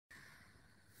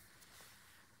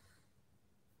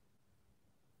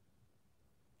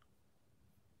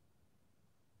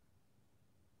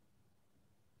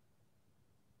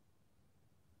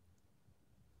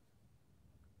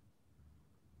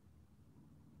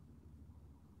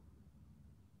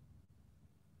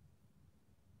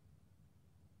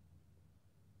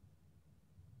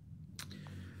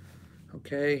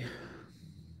Okay.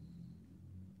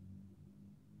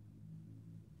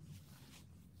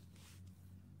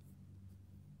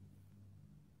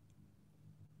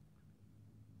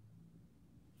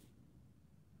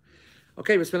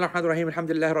 Okay, Bismillah ar-Rahman ar-Rahim,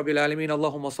 Alhamdulillah Rabbil Alameen,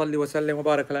 Allahumma salli wa sallim wa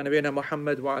barak ala nabiyyina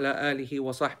Muhammad wa ala alihi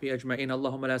wa sahbihi ajma'in,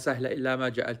 Allahumma la sahla illa ma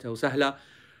ja'altahu sahla,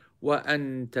 wa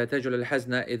anta taj'al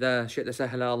al-hazna idha shi'ta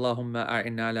sahla, Allahumma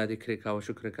a'inna ala dhikrika wa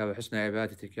shukrika wa husna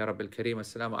ibadatik ya Rabbil Kareem.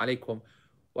 Assalamu alaikum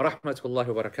wa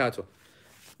rahmatullahi wa barakatuh.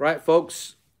 Right,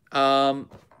 folks,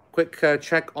 quick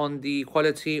check on the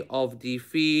quality of the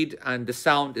feed and the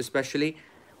sound especially.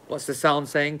 What's the sound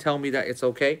saying? Tell me that it's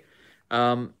okay.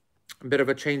 A bit of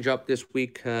a change up this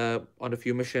week on a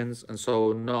few missions, and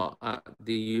so not at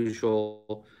the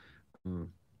usual,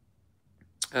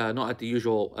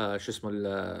 شو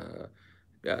اسمه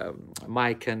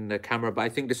mic and camera, but I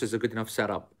think this is a good enough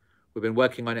setup. We've been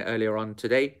working on it earlier on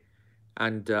today,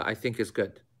 and I think it's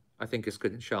good. I think it's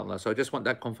good, inshallah. So I just want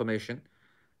that confirmation.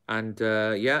 And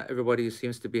yeah, everybody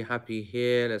seems to be happy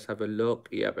here. Let's have a look.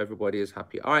 Yep, everybody is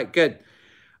happy. All right, good.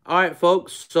 All right,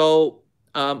 folks. So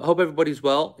hope everybody's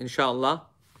well, inshallah.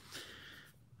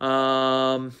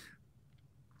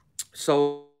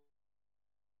 So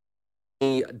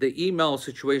the email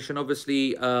situation,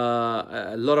 obviously,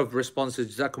 a lot of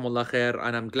responses, Jazakumullah khair,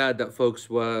 and I'm glad that folks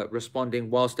were responding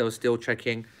whilst they were still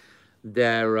checking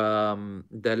their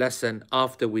lesson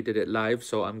after we did it live.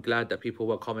 So I'm glad that people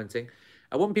were commenting.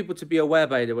 I want people to be aware,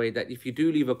 by the way, that if you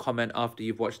do leave a comment after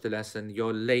you've watched the lesson,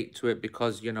 you're late to it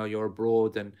because you're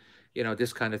abroad and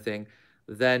this kind of thing,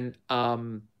 then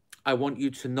I want you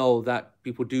to know that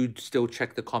people do still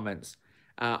check the comments.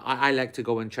 I like to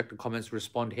go and check the comments,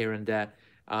 respond here and there.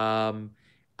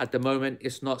 At the moment,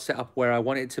 it's not set up where I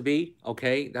want it to be.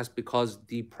 Okay, that's because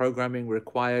the programming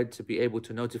required to be able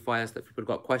to notify us that people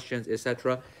got questions,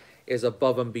 etc., is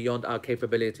above and beyond our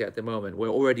capability at the moment. We're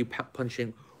already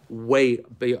punching way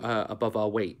above our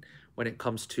weight when it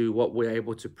comes to what we're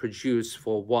able to produce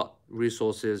for what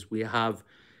resources we have.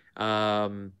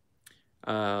 The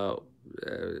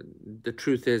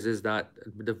truth is that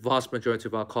the vast majority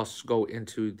of our costs go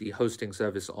into the hosting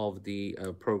service of the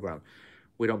program.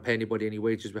 We don't pay anybody any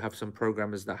wages. We have some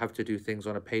programmers that have to do things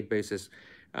on a paid basis,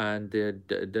 and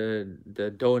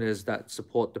the donors that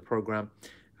support the program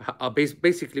are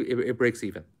basically it breaks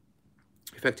even.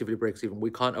 Effectively breaks even.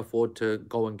 We can't afford to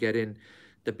go and get in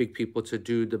the big people to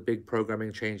do the big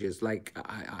programming changes. Like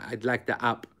I'd like the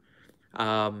app.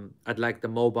 I'd like the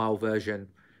mobile version.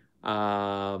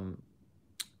 To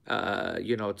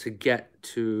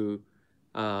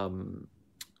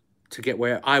get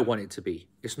where I want it to be.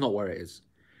 It's not where it is.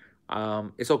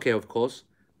 It's okay, of course.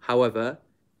 However,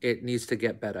 it needs to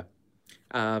get better.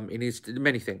 It needs to do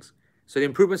many things. So the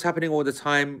improvements happening all the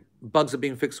time. Bugs are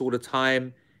being fixed all the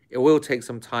time. It will take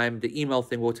some time. The email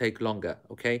thing will take longer.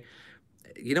 Okay.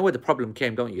 You know where the problem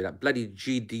came, don't you? That bloody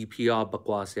GDPR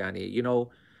bakwas, yani.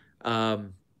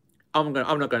 I'm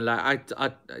not gonna lie.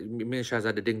 Me and Shaz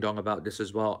had a ding dong about this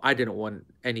as well. I didn't want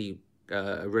any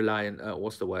reliant.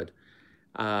 What's the word?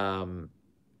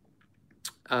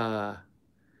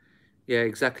 Yeah,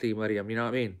 exactly, Mariam. You know what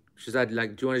I mean? Shazad,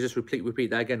 like, do you want to just repeat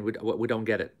that again? We don't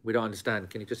get it. We don't understand.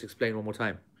 Can you just explain one more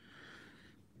time?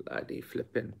 Bloody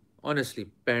flipping.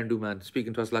 Honestly, Parandu man,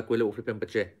 speaking to us like we're little flipping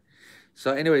bache.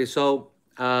 So anyway, the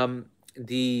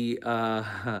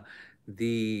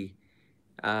the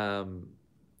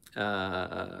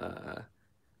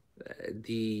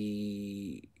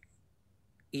the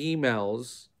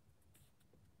emails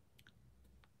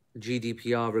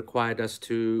GDPR required us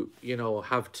to,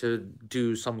 have to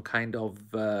do some kind of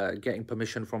getting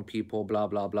permission from people, blah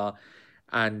blah blah,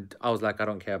 and I was like, I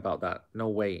don't care about that. No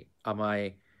way.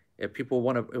 If people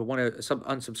want to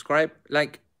unsubscribe,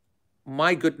 like,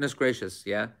 my goodness gracious,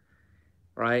 yeah,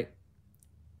 right?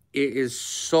 It is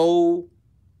so.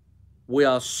 We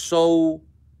are so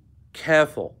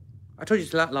careful. I told you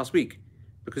that last week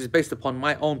because it's based upon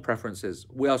my own preferences.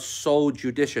 We are so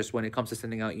judicious when it comes to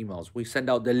sending out emails. We send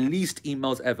out the least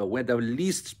emails ever. We're the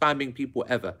least spamming people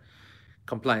ever.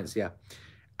 Compliance, yeah.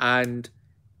 And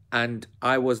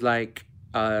I was like,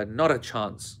 not a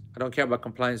chance. I don't care about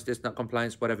compliance, this, not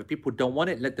compliance, whatever. People don't want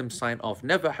it, let them sign off.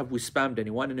 Never have we spammed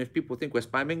anyone. And if people think we're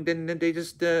spamming, then they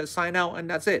just sign out and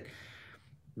that's it.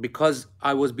 Because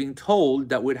I was being told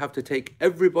that we'd have to take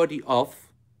everybody off,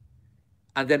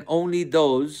 and then only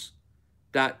those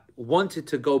that wanted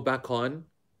to go back on,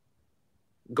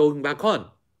 going back on.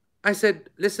 I said,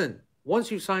 listen,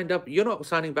 once you've signed up, you're not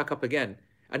signing back up again.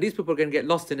 And these people are going to get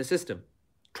lost in the system.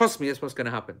 Trust me, that's what's going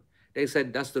to happen. They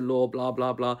said, that's the law, blah,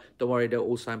 blah, blah. Don't worry, they'll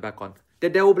all sign back on.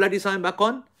 Did they all bloody sign back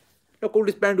on? Look, all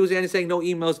this Baranduzi saying no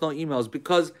emails,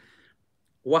 because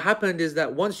what happened is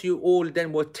that once you all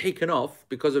then were taken off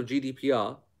because of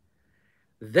GDPR,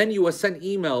 then you were sent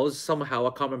emails somehow, I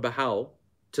can't remember how,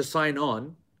 to sign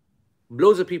on.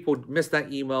 Loads of people missed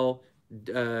that email,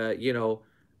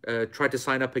 tried to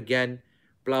sign up again,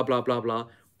 blah, blah, blah, blah.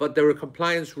 But there are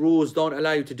compliance rules, don't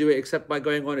allow you to do it except by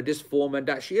going on this form and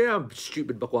that shit. Yeah,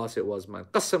 stupid bakwas it was, man.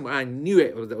 I knew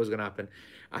it was going to happen.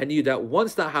 I knew that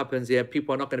once that happens, yeah,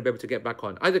 people are not going to be able to get back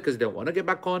on. Either because they don't want to get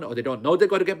back on, or they don't know they're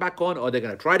going to get back on, or they're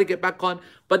going to try to get back on,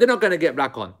 but they're not going to get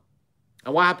back on.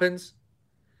 And what happens?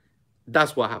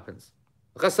 That's what happens.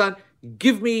 Ghassan,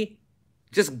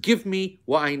 just give me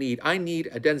what I need. I need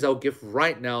a Denzel gift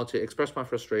right now to express my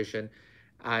frustration.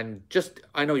 And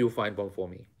I know you'll find one for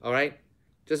me. All right?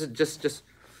 Just.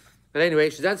 But anyway,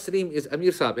 Shazad Salim is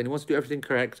Amir Saab, and he wants to do everything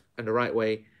correct and the right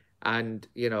way. And,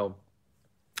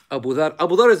 Abu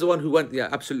Dhar is the one who went, yeah,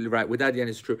 absolutely right. With that,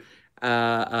 it's true.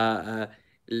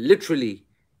 Literally,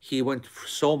 he went through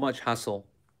so much hassle.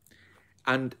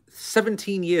 And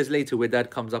 17 years later, where Dad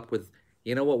comes up with,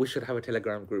 you know what, we should have a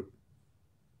Telegram group.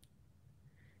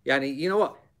 Yani, you know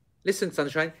what? Listen,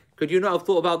 Sunshine, could you not have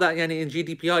thought about that in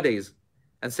GDPR days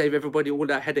and save everybody all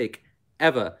that headache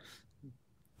ever?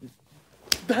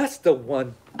 That's the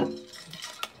one.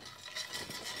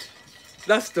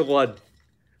 That's the one.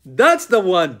 That's the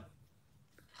one.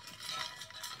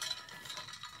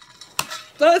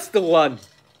 That's the one.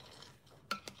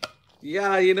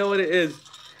 Yeah, you know what it is.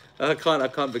 I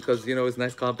can't because, it's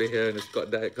nice carpet here and it's got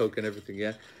Diet Coke and everything,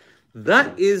 yeah?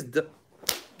 That's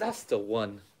the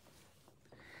one.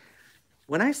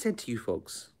 When I said to you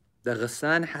folks that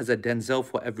Ghassan has a Denzel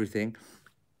for everything,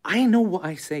 I know what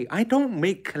I say. I don't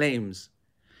make claims.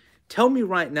 Tell me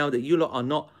right now that you lot are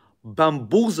not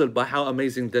bamboozled by how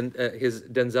amazing his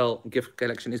Denzel gift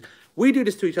collection is. We do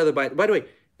this to each other. By the way,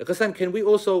 Ghassan, can you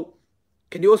also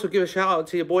give a shout out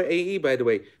to your boy AE, by the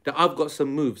way, that I've got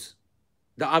some moves.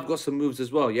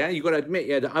 As well, yeah? You got to admit,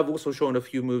 yeah, that I've also shown a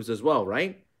few moves as well,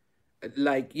 right?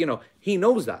 Like, he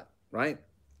knows that, right?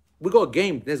 We got a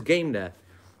game. There's game there.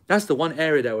 That's the one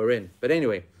area that we're in. But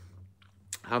anyway,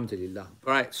 alhamdulillah.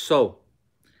 All right, so.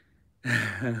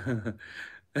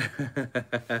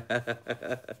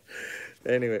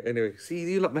 Anyway. See,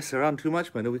 you lot mess around too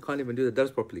much, man. We can't even do the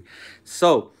dars properly.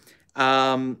 So,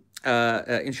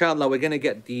 inshallah, we're going to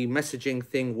get the messaging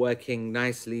thing working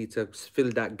nicely to fill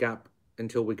that gap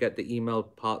until we get the email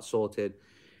part sorted.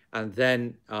 And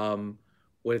then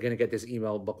we're going to get this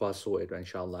email bakwa sorted,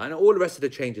 inshallah. And all the rest of the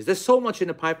changes. There's so much in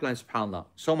the pipeline, subhanAllah.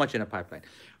 So much in the pipeline.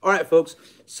 All right, folks.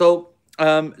 So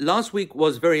last week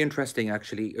was very interesting,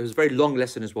 actually. It was a very long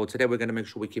lesson as well. Today, we're going to make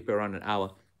sure we keep it around an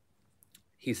hour.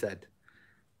 He said,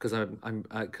 because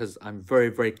I'm very,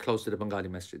 very close to the Bengali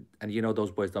masjid. And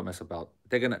those boys don't mess about.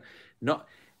 They're going to not...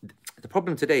 The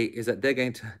problem today is that they're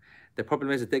going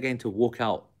to walk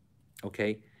out.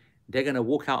 Okay, they're going to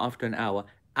walk out after an hour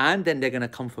and then they're going to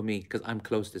come for me because I'm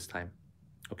close this time.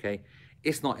 Okay,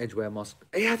 it's not Edgware Mosque.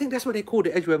 Yeah, I think that's what they called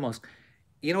it, Edgware Mosque.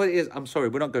 You know what it is? I'm sorry,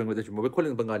 we're not going with Edgware. We're calling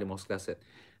it the Bengali Mosque. That's it.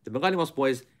 The Bengali Mosque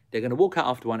boys, they're going to walk out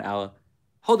after 1 hour.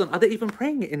 Hold on, are they even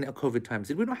praying in COVID times?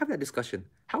 Did we not have that discussion?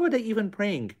 How are they even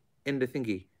praying in the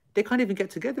thingy? They can't even get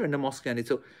together in the mosque. And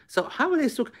so how are they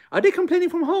still... Are they complaining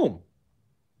from home?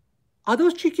 Are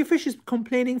those cheeky fishes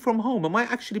complaining from home? Am I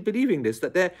actually believing this?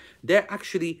 That they're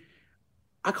actually,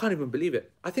 I can't even believe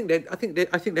it. I think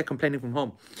they're complaining from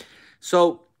home.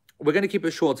 So we're going to keep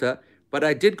it shorter, but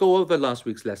I did go over last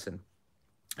week's lesson.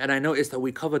 And I noticed that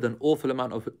we covered an awful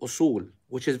amount of usul,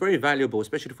 which is very valuable,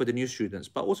 especially for the new students,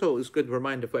 but also it's a good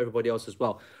reminder for everybody else as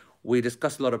well. We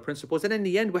discussed a lot of principles. And in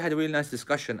the end, we had a really nice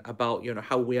discussion about,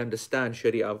 how we understand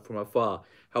Sharia from afar,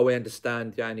 how we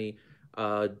understand,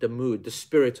 the mood, the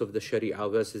spirit of the Sharia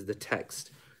versus the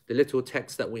text, the little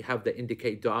text that we have that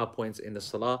indicate dua points in the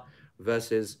salah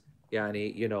versus,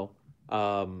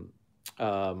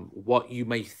 what you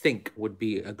may think would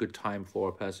be a good time for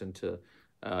a person to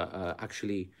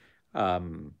actually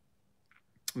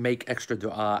make extra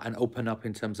dua and open up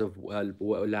in terms of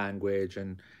language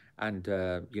and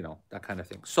that kind of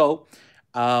thing. So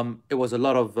it was a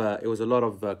lot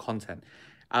of content.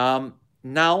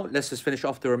 Now let's just finish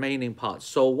off the remaining parts.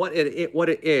 So what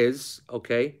it is,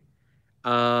 okay,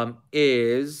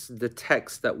 is the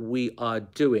text that we are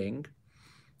doing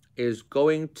is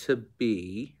going to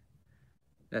be.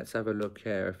 Let's have a look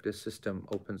here if this system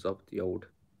opens up the old.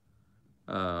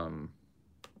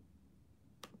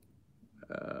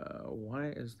 Why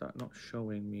is that not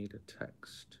showing me the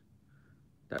text?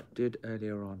 That did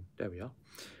earlier on. There we are.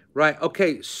 Right,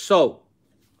 okay, so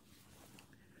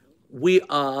we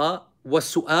are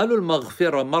وَسُؤَالُ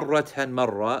الْمَغْفِرَةِ مَرَّةً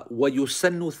مَرَّةً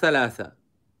وَيُسَنُّ ثَلَاثًا.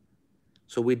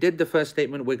 So we did the first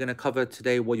statement. We're going to cover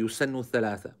today وَيُسَنُّ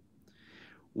الثَّلَاثَ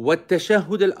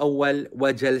والتشهد الأول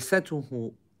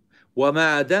وجلسته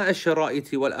وما أداء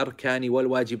الشرائط والأركان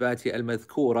والواجبات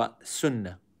المذكورة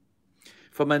سنة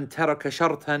فمن ترك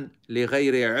شرطا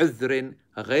لغير عذر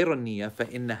غير النية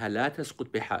فإنها لا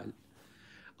تسقط بحال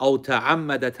أو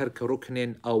تعمد ترك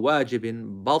ركن أو واجب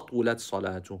بطلت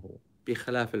صلاته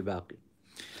بخلاف الباقي.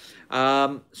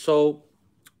 So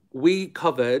we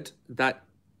covered that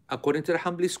according to the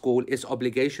Hanbali school, its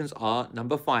obligations are,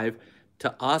 number 5,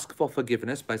 to ask for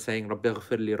forgiveness by saying Rabbi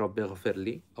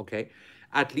ghfirli, okay,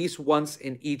 at least once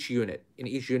in each unit, in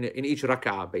each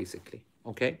rak'ah, basically,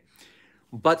 okay.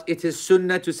 But it is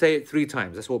sunnah to say it 3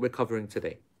 times. That's what we're covering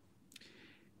today.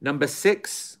 Number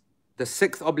 6, the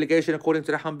 6th obligation according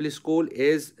to the Hanbali school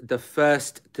is the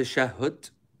first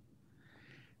tashahhud.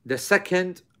 The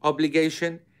 2nd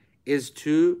obligation is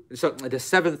the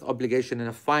 7th obligation and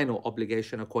a final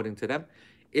obligation according to them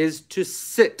is to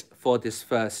sit for this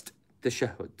first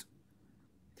tashahhud.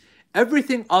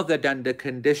 Everything other than the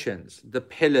conditions, the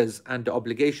pillars and the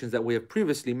obligations that we have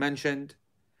previously mentioned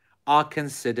are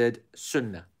considered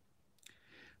sunnah.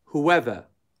 Whoever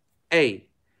A,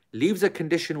 leaves a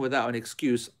condition without an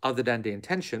excuse other than the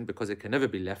intention, because it can never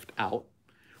be left out,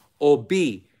 or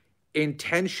B,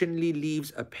 intentionally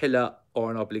leaves a pillar or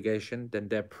an obligation, then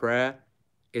their prayer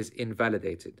is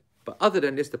invalidated. But other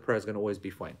than this, the prayer is going to always be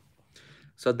fine.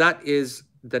 So that is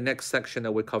the next section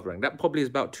that we're covering. That probably is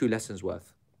about 2 lessons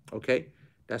worth. Okay?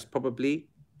 That's probably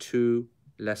 2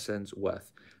 lessons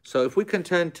worth. So if we can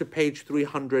turn to page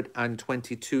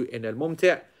 322 in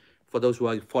Al-Mumti', for those who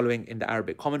are following in the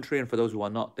Arabic commentary, and for those who are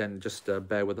not, then just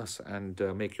bear with us and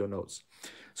make your notes.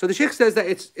 So the Sheikh says that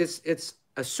it's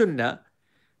a sunnah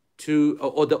to,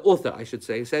 or the author, I should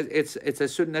say, says it's a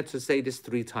sunnah to say this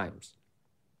 3 times.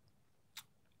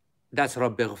 That's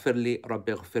Rabbi ghfirli,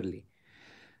 Rabbi ghfirli.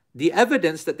 The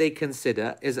evidence that they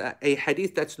consider is a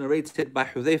hadith that's narrated by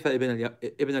Hudhayfa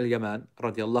ibn al-Yaman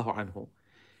radiyallahu anhu.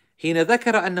 حين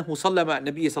ذكر أنه صلى مع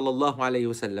النبي صلى الله عليه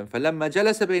وسلم فلما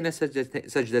جلس بين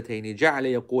سجدتين جعل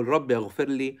يقول رب اغفر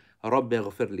لي رب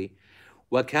اغفر لي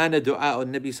وكان دعاء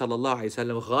النبي صلى الله عليه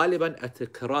وسلم غالبا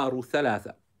التكرار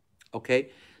 3.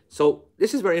 Okay, so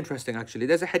this is very interesting actually.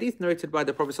 There's a hadith narrated by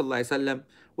the Prophet صلى الله عليه وسلم,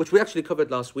 which we actually covered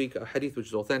last week, a hadith which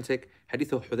is authentic,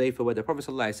 hadith of Hudhayfa, where the Prophet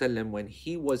صلى الله عليه وسلم, when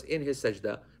he was in his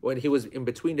sajda, when he was in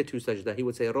between the 2 sajda, he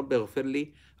would say رب اغفر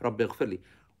لي رب اغفر لي,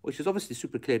 which is obviously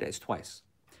super clear that it's twice.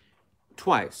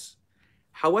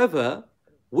 However,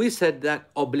 we said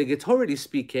that obligatorily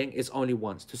speaking is only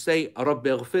once. To say Rabbi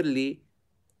ghfirli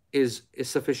is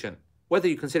sufficient. Whether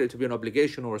you consider it to be an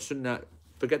obligation or a sunnah,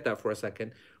 forget that for a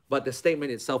second. But the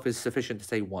statement itself is sufficient to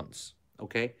say once.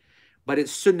 Okay? But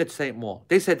it's sunnah to say it more.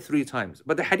 They said 3 times.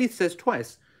 But the hadith says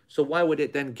twice. So why would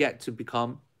it then get to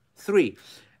become 3?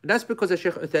 And that's because the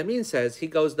Shaykh Uthaymeen says, he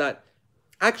goes that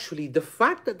actually, the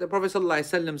fact that the Prophet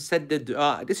ﷺ said the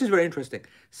dua, this is very interesting,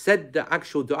 said the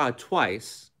actual dua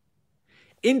twice,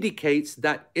 indicates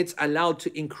that it's allowed to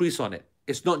increase on it.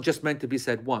 It's not just meant to be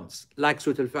said once, like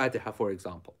Surah Al-Fatiha, for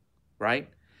example, right?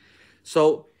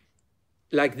 So,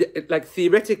 like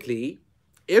theoretically,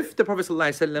 if the Prophet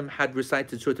ﷺ had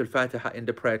recited Surah Al-Fatiha in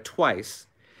the prayer twice,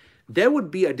 there would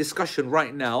be a discussion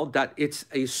right now that it's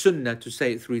a sunnah to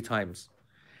say it 3 times.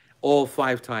 Or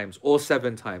 5 times, or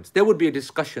 7 times. There would be a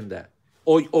discussion there.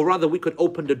 Or rather, we could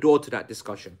open the door to that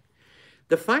discussion.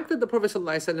 The fact that the Prophet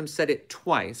ﷺ said it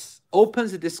twice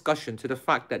opens the discussion to the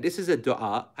fact that this is a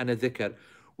dua and a dhikr,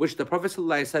 which the Prophet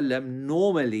ﷺ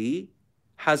normally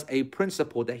has a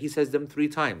principle that he says them 3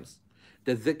 times.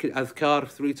 The dhikr, adhkar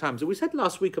 3 times. And we said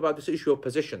last week about this issue of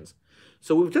positions.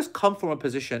 So we've just come from a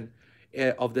position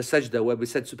of the sajda where we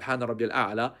said Subhana Rabbil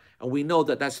A'la, and we know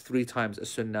that that's 3 times a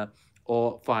sunnah,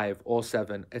 or 5 or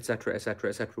 7, etc.,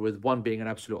 etc., etc., with 1 being an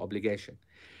absolute obligation.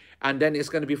 And then it's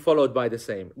going to be followed by the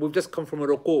same. We've just come from a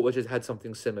ruku', which has had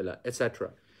something similar,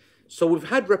 etc. So we've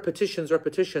had repetitions,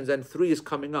 and 3 is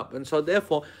coming up. And so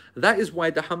therefore, that is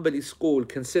why the Hanbali school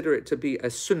consider it to be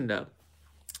a sunnah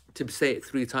to say it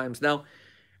 3 times. Now,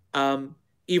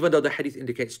 even though the hadith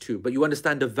indicates 2, but you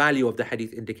understand the value of the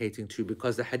hadith indicating 2,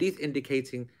 because the hadith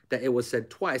indicating that it was said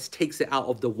twice takes it out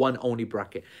of the 1 only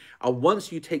bracket. And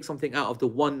once you take something out of the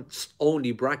 1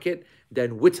 only bracket,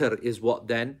 then witr is what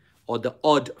then, or the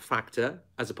odd factor,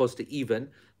 as opposed to even,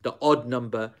 the odd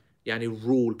number,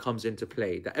 rule comes into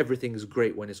play, that everything is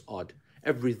great when it's odd.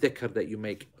 Every dhikr that you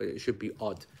make should be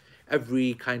odd.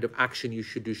 Every kind of action you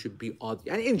should do should be odd.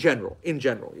 And in general,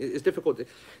 it's difficult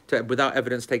to without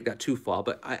evidence take that too far.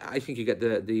 But I think you get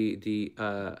the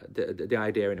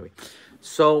idea anyway.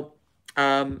 So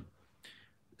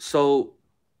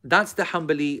That's the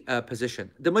Hanbali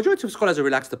position. The majority of scholars are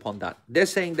relaxed upon that. They're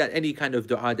saying that any kind of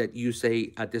dua that you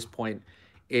say at this point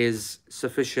is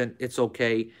sufficient, it's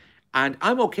okay. And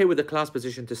I'm okay with the class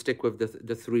position to stick with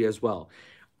the three as well.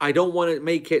 I don't want to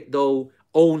make it, though,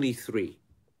 only three.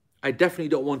 I definitely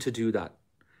don't want to do that.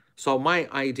 So my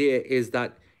idea is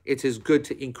that it is good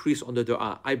to increase on the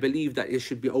dua. I believe that it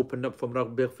should be opened up from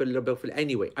Rabbi Ighfirli, Rabbi Ighfirli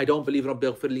anyway. I don't believe Rabbi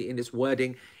Ighfirli in its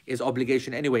wording is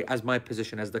obligation anyway, as my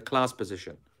position, as the class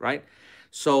position, right?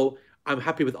 So I'm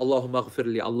happy with Allahumma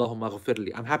ghfirli, Allahumma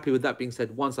ghfirli. I'm happy with that being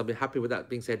said once. I'll be happy with that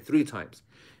being said 3 times.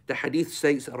 The hadith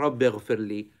says Rabbi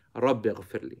Ighfirli, Rabbi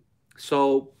Ighfirli.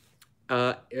 So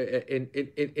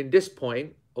in this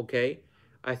point, okay,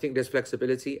 I think there's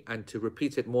flexibility, and to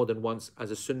repeat it more than once as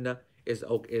a sunnah is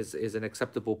an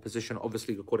acceptable position,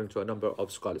 obviously according to a number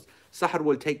of scholars. Sahar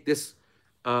will take this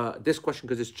this question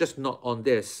because it's just not on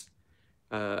this.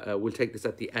 We'll take this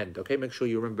at the end. Okay, make sure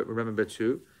you remember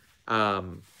to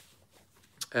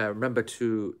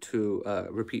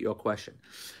repeat your question.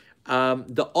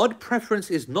 The odd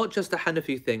preference is not just a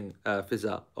Hanafi thing,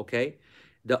 Fiza. Okay,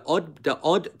 the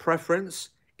odd preference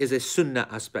is a sunnah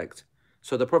aspect.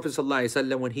 So the Prophet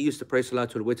ﷺ, when he used to pray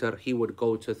Salatul Witr, he would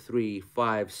go to 3,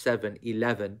 5, 7,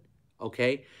 11,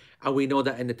 okay? And we know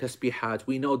that in the Tasbihat,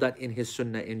 we know that in his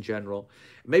Sunnah in general.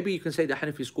 Maybe you can say the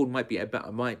Hanafi school might be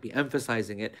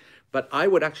emphasizing it, but I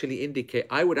would actually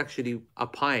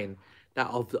opine that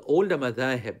of all the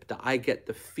madhahib that I get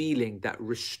the feeling that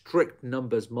restrict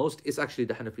numbers most is actually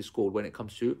the Hanafi school when it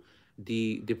comes to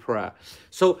the prayer.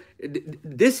 So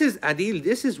this is Adil,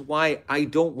 this is why I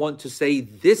don't want to say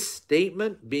this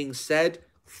statement being said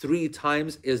 3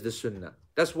 times is the sunnah.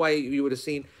 That's why you would have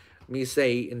seen me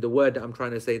say in the word that I'm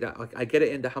trying to say that I get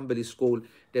it in the Hanbali school,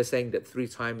 they're saying that 3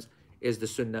 times is the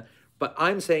sunnah. But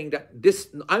I'm saying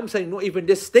not even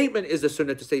this statement is the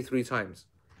sunnah to say 3 times.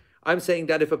 I'm saying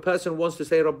that if a person wants to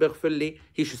say Rabbi Ighfirli,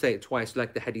 he should say it twice,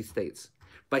 like the hadith states.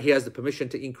 But he has the permission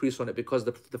to increase on it, because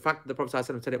the fact that the Prophet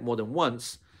ﷺ said it more than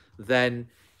once, then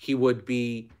he's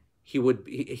already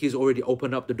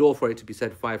opened up the door for it to be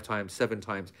said 5 times, 7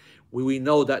 times. We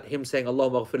know that him saying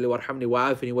Allahumma ghfirli warhamni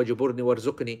wa'afini wajiburni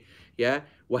warzuqni, yeah,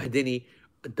 wahdini,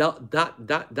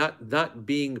 that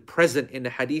being present in the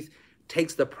hadith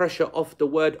takes the pressure off the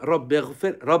word Rabbi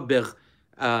Ighfir,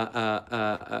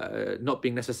 not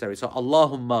being necessary. So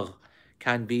Allahumma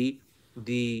can be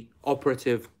the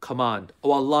operative command.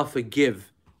 Oh Allah,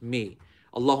 forgive me.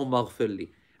 Allahumma ghfirli,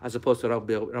 as opposed to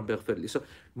Rabbi ghfirli. So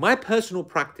my personal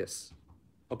practice,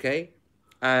 okay,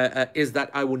 is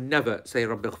that I will never say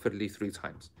Rabbi ghfirli 3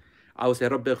 times. I will say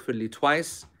Rabbi ghfirli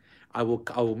twice. I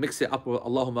will mix it up with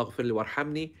Allahumma ghfirli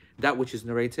warhamni, that which is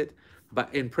narrated.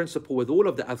 But in principle, with all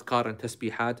of the adhkar and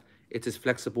tasbihat, it is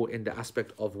flexible in the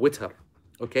aspect of witr.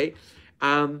 Okay,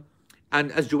 and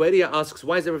as Juwayriya asks,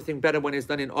 why is everything better when it's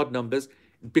done in odd numbers?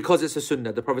 Because it's a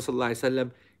sunnah. The Prophet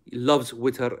ﷺ loves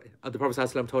witr. The Prophet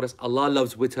ﷺ told us Allah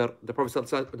loves witr. The Prophet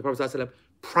ﷺ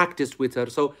practiced witr.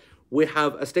 So we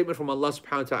have a statement from Allah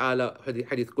subhanahu wa ta'ala,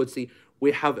 hadith Qudsi.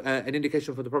 We have an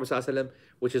indication from the Prophet ﷺ,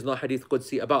 which is not hadith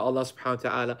Qudsi, about Allah subhanahu wa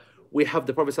ta'ala. We have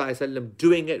the Prophet ﷺ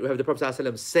doing it. We have the Prophet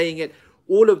ﷺ saying it.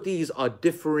 All of these are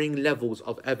differing levels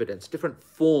of evidence, different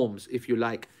forms, if you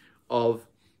like, of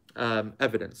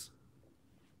evidence.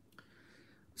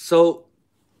 So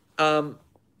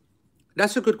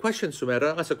that's a good question,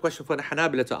 Sumaira. That's a question for the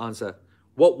Hanabila to answer.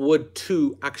 What would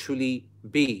 2 actually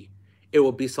be? It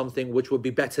would be something which would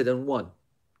be better than 1.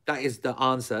 That is the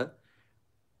answer,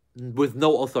 with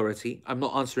no authority. I'm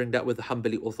not answering that with a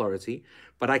Hanbali authority,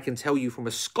 but I can tell you from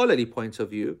a scholarly point of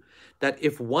view that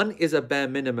if 1 is a bare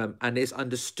minimum and it's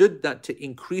understood that to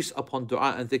increase upon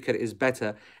dua and dhikr is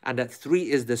better, and that 3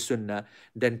 is the sunnah,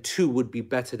 then 2 would be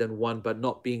better than 1, but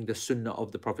not being the sunnah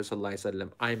of the Prophet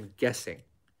ﷺ. I'm guessing,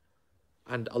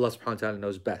 and Allah subhanahu wa ta'ala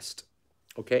knows best.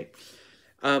 Okay,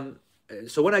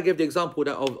 so when I give the example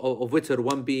of witr,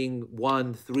 1 being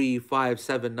 1, 3, 5,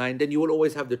 7, 9, then you will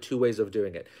always have the 2 ways of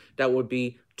doing it. That would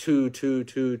be 2, 2,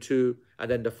 2, 2,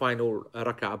 and then the final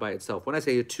rak'ah by itself. When I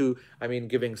say 2, I mean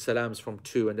giving salams from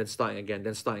 2 and then starting again,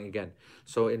 then starting again.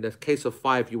 So in the case of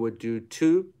 5, you would do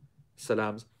 2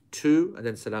 salams, 2, and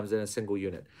then salams in a single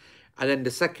unit. And then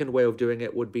the second way of doing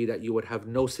it would be that you would have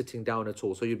no sitting down at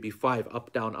all. So you'd be 5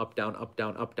 up, down, up, down, up,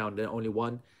 down, up, down, then only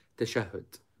 1 tashahhud.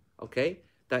 Okay?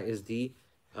 That is the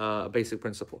basic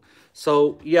principle.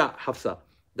 So yeah, Hafsa,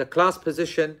 the class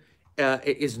position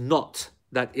is not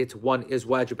that 1 is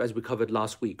wajib, as we covered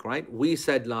last week, right? We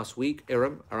said last week,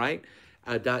 Iram, all right,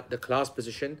 that the class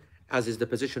position as is the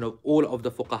position of all of the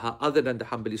fuqaha other than the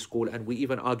Hanbali school, and we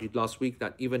even argued last week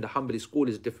that even the Hanbali school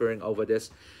is differing over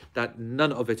this, that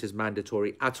none of it is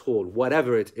mandatory at all,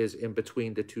 whatever it is in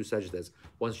between the two sajdas.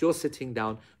 Once you're sitting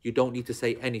down, you don't need to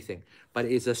say anything, but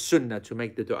it is a sunnah to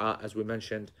make the dua, as we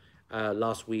mentioned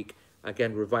last week.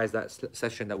 Again, revise that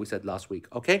session that we said last week.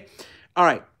 Okay, all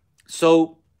right.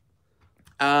 So,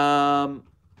 the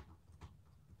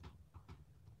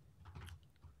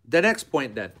next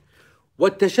point then.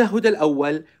 وَالتَّشَهُدَ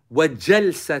الْأَوَّلِ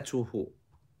وَجَلْسَتُهُ.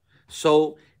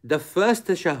 So the first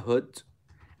tashahhud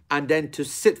and then to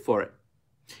sit for it.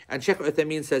 And Shaykh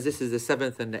Uthaymeen says this is the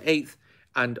 7th and the 8th.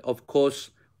 And of course,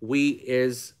 so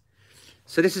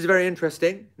this is very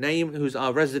interesting. Naeem, who's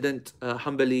our resident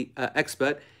Hanbali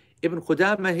expert, Ibn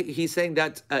Qudama, he's saying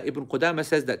that Ibn Qudama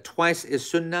says that twice is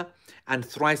sunnah and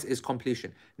thrice is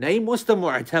completion. Naeem, what's the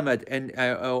mu'tamad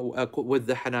with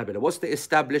the Hanabila? What's the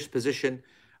established position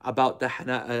about the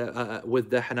with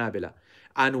the Hanabila?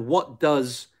 And what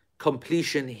does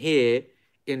completion here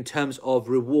in terms of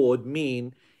reward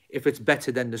mean if it's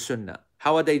better than the sunnah?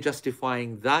 How are they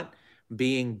justifying that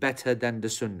being better than the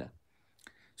sunnah?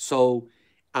 So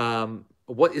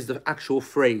what is the actual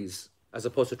phrase as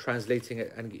opposed to translating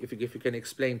it? And if you can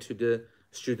explain to the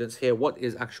students here what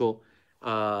is actual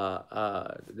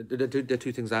the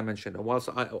two things I mentioned, and whilst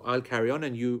I'll carry on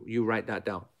and you write that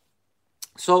down.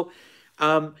 So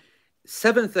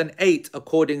 7th and 8th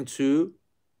according to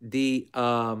the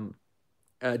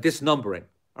this numbering,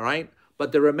 all right?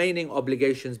 But the remaining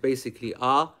obligations basically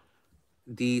are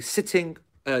the sitting,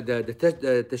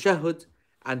 the tashahhud,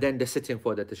 and then the sitting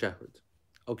for the tashahhud.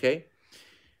 Okay?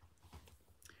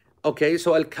 Okay,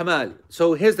 so al-kamal.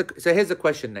 So here's the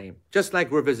question name, just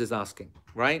like Rivers is asking,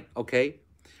 right? Okay.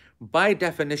 By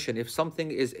definition, if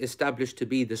something is established to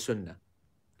be the sunnah,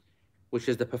 which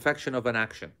is the perfection of an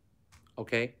action,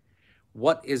 okay,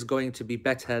 what is going to be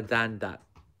better than that?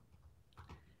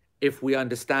 If we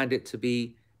understand it to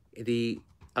be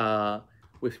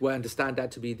if we understand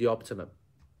that to be the optimum.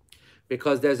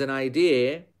 Because there's an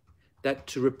idea that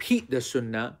to repeat the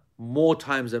sunnah more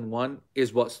times than one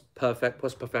is what's perfect,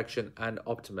 what's perfection and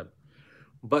optimum.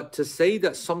 But to say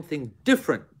that something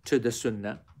different to the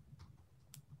sunnah,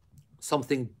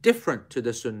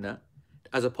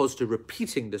 as opposed to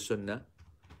repeating the sunnah,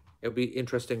 it'll be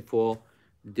interesting for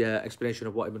the explanation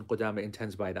of what Ibn Qudama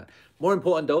intends by that. More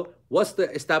important though, what's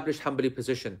the established Hanbali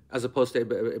position as opposed to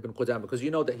Ibn Qudama? Because you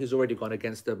know that he's already gone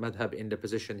against the madhab in the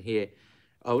position here.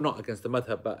 Oh, not against the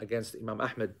madhab, but against Imam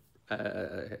Ahmed,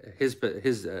 his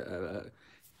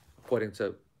according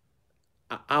to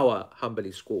our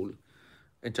Hanbali school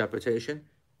interpretation.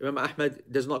 Imam Ahmed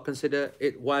does not consider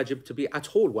it wajib to be at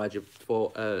all wajib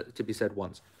for to be said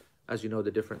once, as you know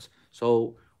the difference.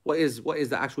 So what is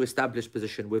the actual established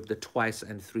position with the twice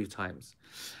and 3 times?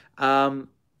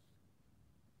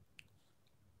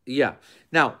 Yeah.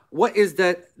 Now, what is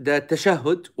the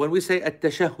tashahhud? When we say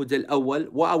at-tashahhud al-awwal,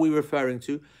 what are we referring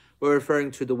to? We're referring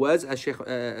to the words, as Sheikh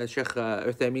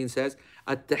Uthaymeen says,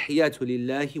 التحيات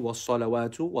لله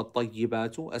والصلوات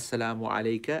والطيبات السلام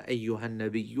عليك أيها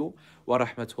النبي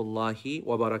ورحمة الله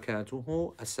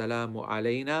وبركاته السلام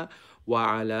علينا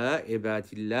وعلى عباد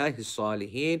الله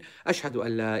الصالحين أشهد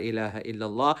أن لا إله إلا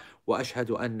الله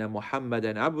وأشهد أن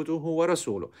محمدا عبده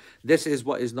ورسوله. This is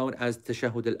what is known as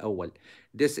tashahhud al-awwal.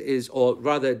 This is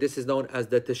known as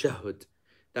the tashahhud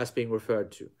that's being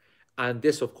referred to. And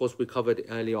this, of course, we covered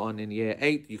earlier on in year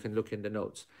 8. You can look in the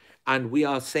notes. And we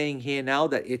are saying here now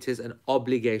that it is an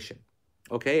obligation.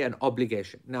 Okay, an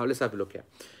obligation. Now, let's have a look here.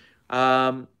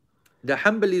 The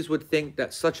Hanbalis would think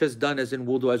that such as done as in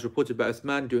wudu, as reported by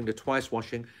Uthman, doing the twice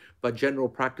washing, but general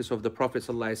practice of the Prophet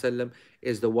ﷺ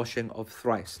is the washing of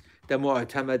thrice. The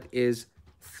mu'tamad is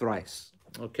thrice.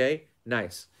 Okay,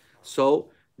 nice.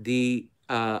 So the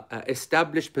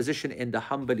established position in the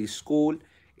Hanbali school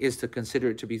is to consider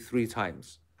it to be 3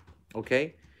 times.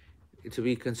 Okay?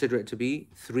 Consider it to be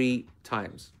 3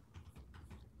 times.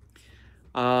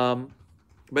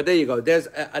 But there you go. There's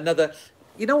another,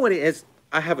 you know what it is?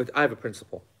 I have a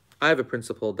principle. I have a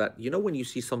principle that, you know, when you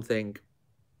see something,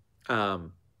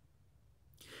 but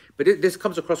this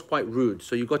comes across quite rude,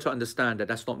 so you've got to understand that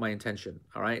that's not my intention,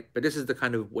 all right? But this is the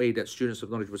kind of way that students of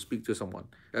knowledge will speak to someone,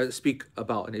 speak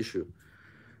about an issue.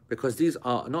 Because these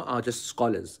are not our just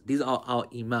scholars. These are our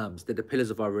imams. They're the pillars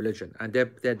of our religion, and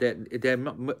their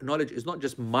knowledge is not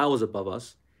just miles above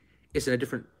us. It's in a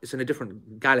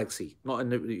different galaxy. Not in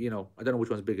the, you know, I don't know which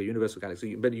one's bigger, universal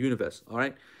galaxy, but universe. All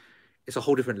right, it's a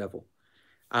whole different level.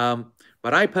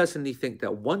 But I personally think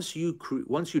that once you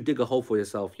dig a hole for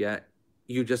yourself, yeah,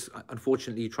 you just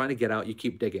unfortunately you're trying to get out. You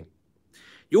keep digging.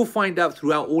 You'll find out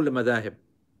throughout all the madhahib.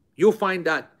 You'll find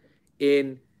that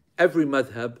in every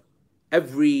madhab,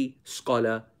 every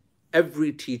scholar,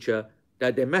 every teacher,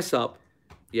 that they mess up,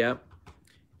 yeah,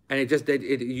 and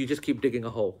you just keep digging a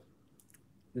hole.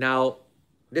 Now,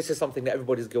 this is something that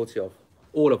everybody's guilty of,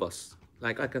 all of us.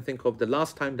 Like, I can think of the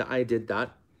last time that I did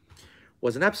that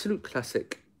was an absolute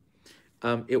classic.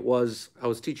 I was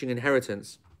teaching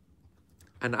inheritance,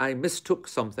 and I mistook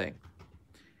something,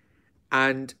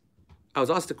 and I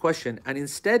was asked a question, and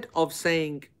instead of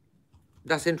saying,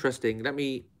 "That's interesting, let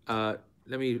me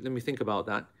think about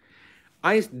that,"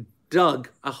 I dug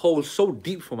a hole so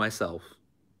deep for myself,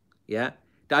 yeah,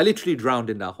 that I literally drowned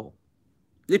in that hole.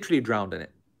 Literally drowned in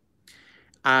it.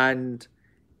 And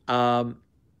when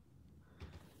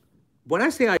I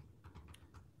say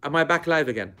am I back live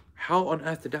again? How on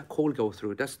earth did that call go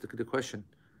through? That's the question.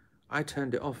 I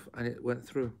turned it off and it went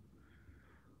through.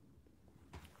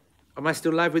 Am I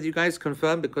still live with you guys?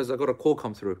 Confirm, because I got a call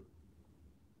come through.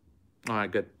 All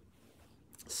right, good.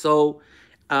 So,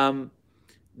 when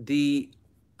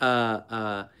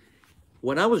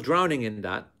I was drowning in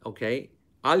that, okay,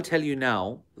 I'll tell you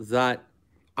now that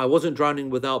I wasn't drowning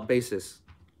without basis.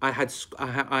 I had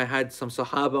some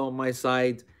Sahaba on my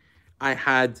side. I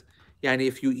had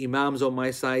a few Imams on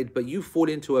my side, but you fall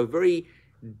into a very,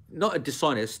 not a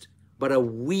dishonest, but a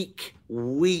weak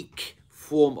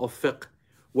form of fiqh,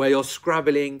 where you're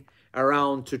scrabbling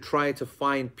around to try to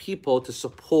find people to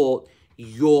support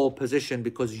your position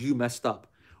because you messed up.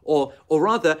 Or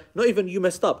rather, not even you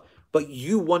messed up, but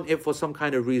you want it for some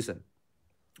kind of reason,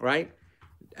 right?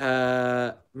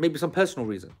 Maybe some personal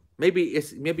reason.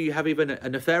 Maybe you have even a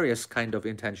nefarious kind of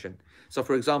intention. So,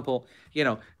 for example,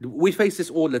 we face this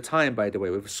all the time, by the way,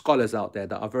 with scholars out there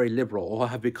that are very liberal or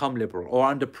have become liberal or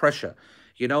under pressure,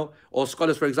 or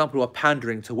scholars, for example, who are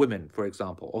pandering to women, for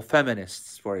example, or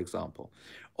feminists, for example,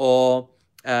 or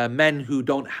men who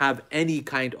don't have any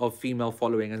kind of female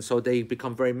following, and so they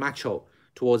become very macho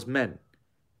towards men,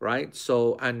 right?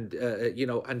 So, and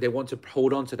they want to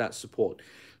hold on to that support.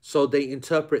 So they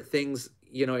interpret things,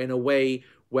 in a way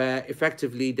where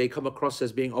effectively they come across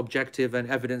as being objective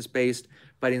and evidence-based,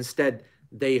 but instead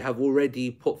they have already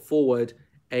put forward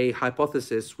a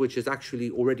hypothesis which is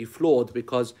actually already flawed,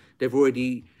 because they've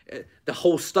already, the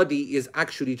whole study is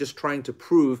actually just trying to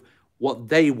prove what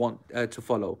they want to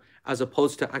follow, as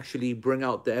opposed to actually bring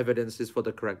out the evidences for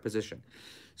the correct position.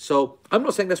 So I'm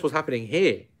not saying that's what's happening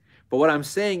here, but what I'm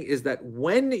saying is that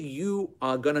when you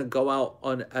are going to go out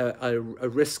on a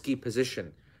risky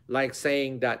position, like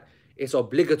saying that it's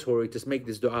obligatory to make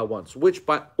this dua once, which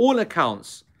by all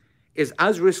accounts is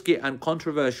as risky and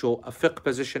controversial a fiqh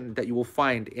position that you will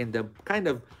find in the kind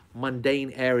of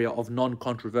mundane area of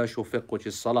non-controversial fiqh, which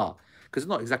is salah. Because it's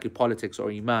not exactly politics or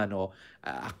iman or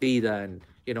aqidah and,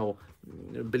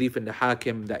 belief in the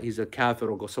hakim that he's a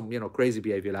kafir or some, crazy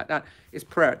behavior like that. It's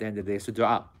prayer at the end of the day. It's a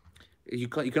dua. You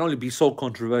can only be so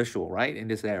controversial, right, in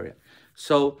this area.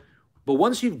 So, but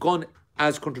once you've gone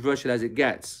as controversial as it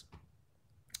gets,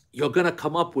 you're going to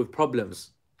come up with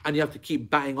problems, and you have to keep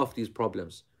batting off these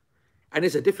problems. And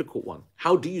it's a difficult one.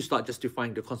 How do you start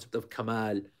justifying the concept of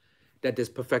kamal, that there's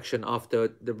perfection after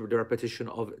the repetition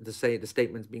of the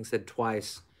statements being said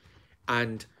twice,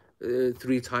 and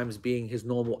 3 times being his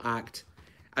normal act,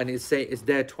 and it's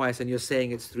there twice and you're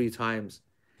saying it's 3 times,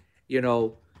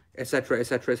 etc.,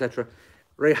 etc., etc.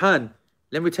 Rehan,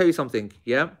 let me tell you something,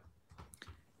 yeah?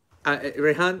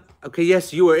 Rehan, okay,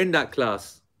 yes, you were in that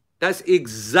class. That's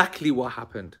exactly what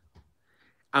happened.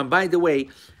 And by the way,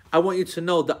 I want you to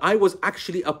know that I was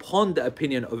actually upon the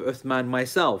opinion of Uthman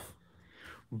myself.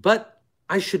 But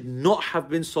I should not have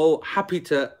been so happy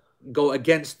to go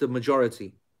against the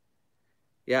majority.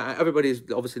 Yeah, everybody's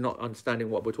obviously not understanding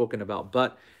what we're talking about.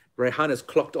 But Rehan has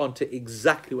clocked on to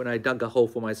exactly when I dug a hole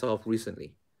for myself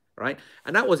recently. Right?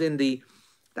 And that was in the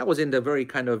very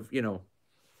kind of,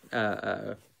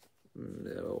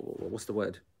 what's the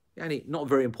word? Not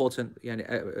very important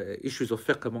issues of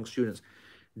fiqh among students.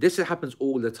 This happens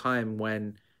all the time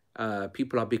when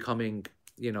people are becoming,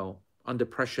 under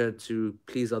pressure to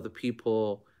please other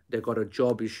people. They've got a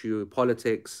job issue,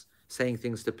 politics, saying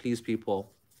things to please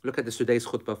people. Look at the Sudais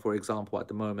khutbah, for example, at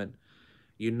the moment.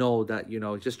 You know that,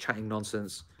 just chatting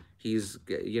nonsense. He's,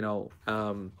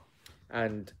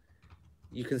 and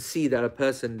you can see that a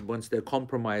person, once they're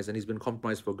compromised, and he's been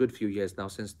compromised for a good few years now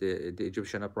since the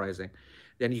Egyptian uprising,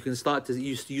 then you can start to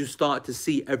you start to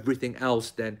see everything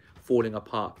else then falling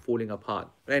apart.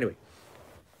 But anyway,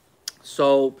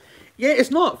 so yeah,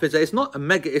 it's not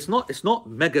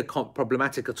mega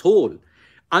problematic at all.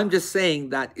 I'm just saying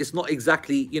that it's not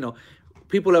exactly,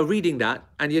 people are reading that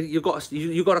and you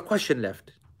got a question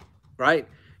left, right?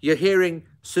 You're hearing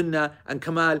Sunnah and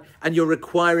Kamal and you're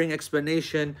requiring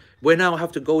explanation. We now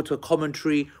have to go to a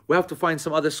commentary. We have to find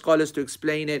some other scholars to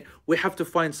explain it. We have to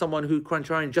find someone who can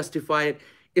try and justify it.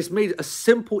 It's made a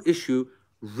simple issue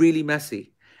really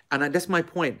messy. And that's my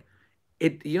point.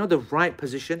 The right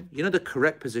position, the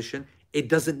correct position, it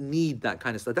doesn't need that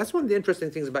kind of stuff. That's one of the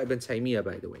interesting things about Ibn Taymiyyah,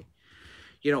 by the way.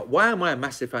 Why am I a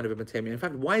massive fan of Ibn Taymiyyah? In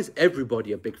fact, why is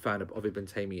everybody a big fan of Ibn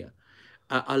Taymiyyah?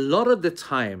 A lot of the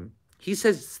time, he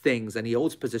says things and he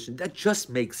holds positions that just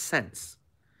make sense.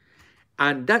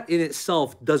 And that in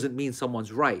itself doesn't mean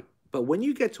someone's right. But when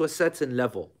you get to a certain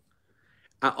level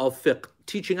of fiqh,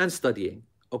 teaching and studying,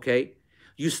 okay,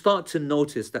 you start to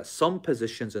notice that some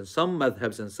positions and some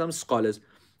madhabs and some scholars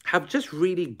have just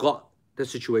really got the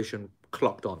situation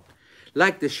clocked on.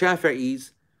 Like the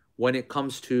Shafi'is when it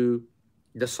comes to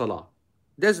the salah.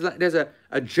 There's a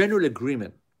general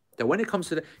agreement that when it comes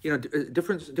to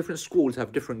different schools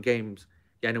have different games,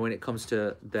 when it comes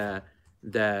to their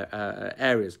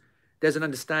areas. There's an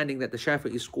understanding that the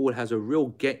Shafi'i school has real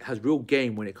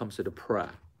game when it comes to the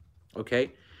prayer.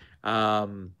 Okay?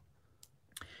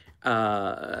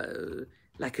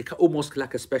 Almost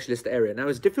like a specialist area. Now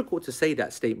it's difficult to say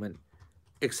that statement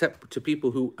except to people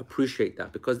who appreciate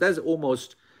that, because there's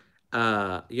almost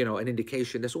an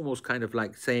indication. That's almost kind of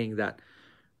like saying that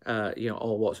so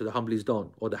the Hanbalis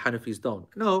don't or the Hanafis don't.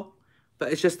 No,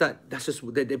 but it's just that's just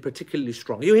they're particularly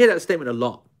strong. You hear that statement a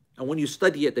lot, and when you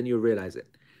study it, then you realize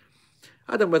it.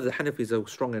 I don't know whether the Hanafis are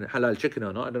strong in halal chicken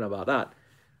or not. I don't know about that.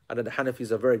 I know the Hanafis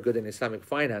are very good in Islamic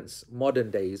finance, modern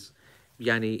days,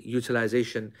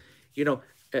 utilization.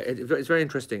 It's very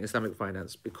interesting, Islamic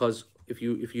finance, because if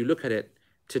you look at it,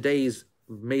 today's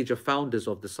major founders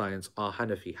of the science are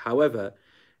Hanafi. However,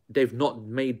 they've not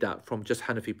made that from just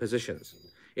Hanafi positions.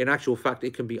 In actual fact,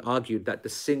 it can be argued that the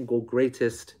single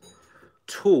greatest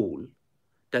tool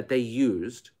that they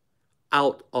used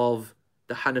out of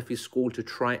the Hanafi school to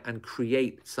try and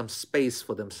create some space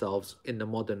for themselves in the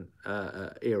modern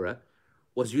era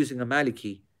was using a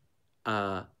Maliki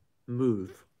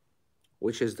move,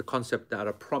 which is the concept that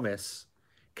a promise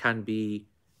can be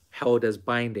held as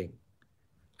binding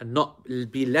and not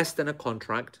be less than a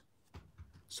contract,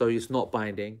 so it's not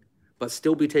binding, but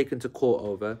still be taken to court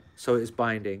over, so it's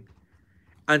binding.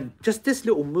 And just this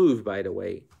little move, by the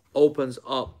way, opens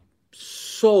up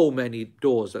so many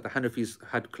doors that the Hanafis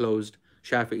had closed,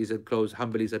 Shafi'is had closed,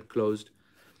 Hanbalis had closed.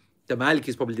 The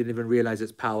Malikis probably didn't even realize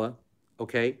its power,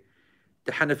 okay?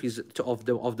 The Hanafis of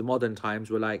the modern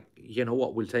times were like, you know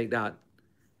what, we'll take that.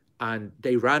 And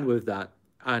they ran with that,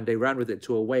 and they ran with it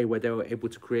to a way where they were able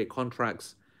to create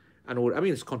contracts and all. I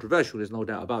mean, it's controversial, there's no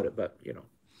doubt about it, but it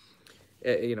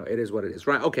is what it is,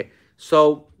 right? Okay,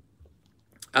 so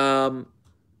and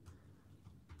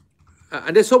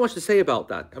there's so much to say about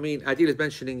that. I mean, Adil is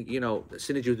mentioning,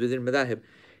 synergies within madhahib.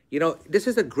 This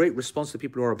is a great response to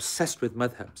people who are obsessed with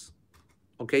madhabs.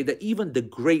 Okay, that even the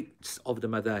greats of the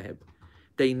madhahib,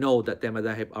 they know that their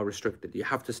madhahib are restricted. You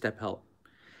have to step out,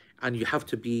 and you have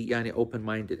to be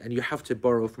open-minded, and you have to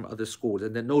borrow from other schools,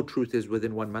 and that no truth is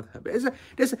within one madhab.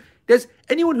 There's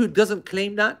anyone who doesn't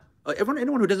claim that, or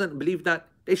anyone who doesn't believe that,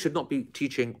 they should not be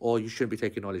teaching, or you shouldn't be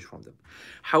taking knowledge from them.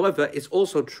 However, it's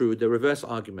also true, the reverse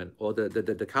argument, or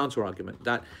the counter argument,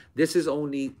 that this is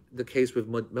only the case with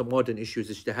modern issues,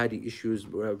 ijtihadi issues,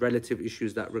 relative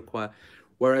issues that require,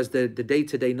 whereas the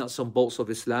day-to-day nuts and bolts of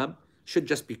Islam should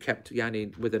just be kept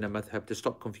within a madhab to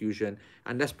stop confusion,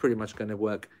 and that's pretty much going to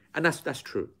work. And that's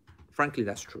true. Frankly,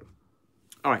 that's true.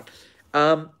 All right.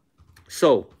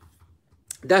 So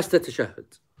that's the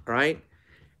tashahhud. All right.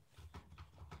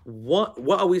 What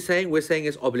are we saying? We're saying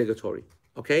it's obligatory.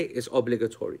 Okay, it's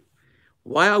obligatory.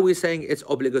 Why are we saying it's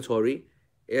obligatory?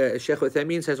 Shaykh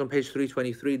Uthaymeen says on page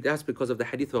 323, that's because of the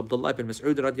hadith of Abdullah ibn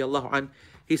Mas'ud radiallahu anh.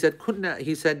 He said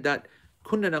that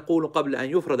كنا نقول قبل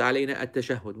أن يفرض علينا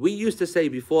التشهد. We used to say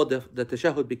before the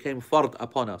tashahhud became fard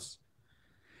upon us.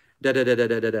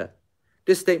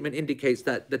 This statement indicates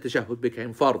that the tashahhud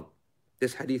became fard.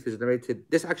 This hadith is narrated.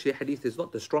 This actually hadith is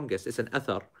not the strongest. It's an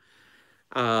athar.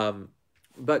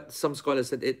 But some scholars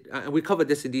said it, and we covered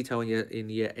this in detail in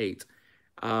year 8.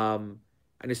 And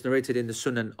it's narrated in the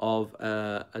Sunan of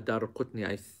Ad-Daraqutni,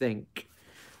 I think,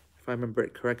 if I remember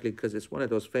it correctly, because it's one of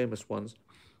those famous ones.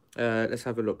 Let's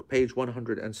have a look. Page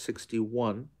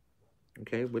 161.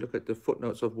 Okay, we look at the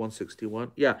footnotes of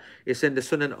 161. Yeah, it's in the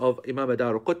Sunan of Imam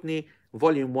Ad-Daraqutni,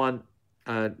 volume 1,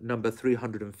 number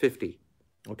 350.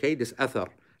 Okay, this athar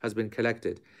has been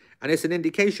collected. And it's an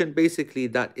indication, basically,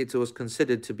 that it was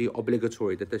considered to be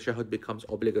obligatory, that the tashahhud becomes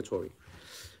obligatory.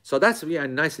 So that's really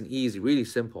nice and easy, really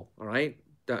simple, all right?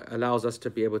 That allows us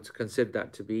to be able to consider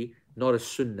that to be not a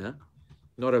sunnah,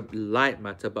 not a light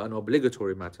matter, but an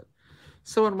obligatory matter.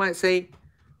 Someone might say,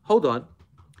 hold on,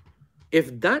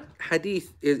 if that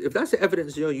hadith is, if that's the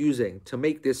evidence you're using to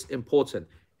make this important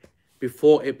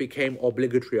before it became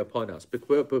obligatory upon us,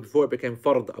 before it became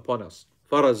fard upon us,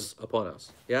 faraz upon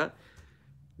us, yeah,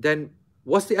 then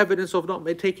what's the evidence of not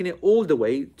taking it all the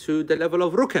way to the level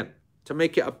of rukn, to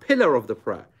make it a pillar of the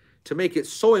prayer, to make it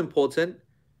so important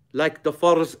like the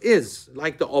farz is,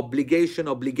 like the obligation,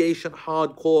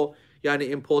 hardcore, yani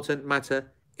important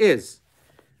matter is?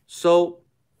 So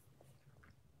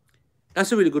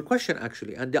that's a really good question,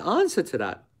 actually. And the answer to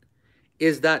that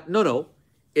is that no,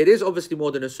 it is obviously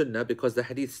more than a sunnah, because the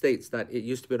hadith states that it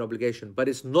used to be an obligation, but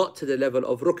it's not to the level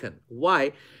of rukn.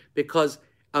 Why? Because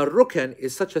a rukn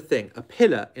is such a thing, a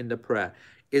pillar in the prayer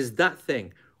is that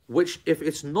thing which, if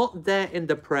it's not there in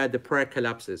the prayer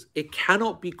collapses. It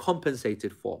cannot be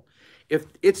compensated for. If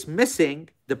it's missing,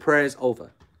 the prayer is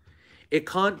over. It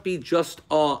can't be just,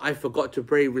 oh, I forgot to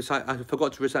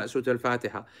recite Surah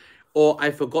Al-Fatiha, or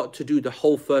I forgot to do the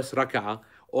whole first rak'ah,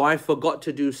 or I forgot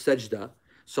to do sajda.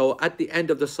 So at the end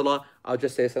of the salah, I'll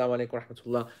just say Assalamu alaikum wa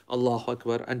rahmatullah, Allahu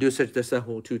Akbar, and do sajda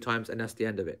sahu 2 times, and that's the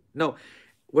end of it. No,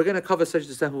 we're going to cover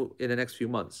sajda sahu in the next few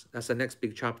months. That's the next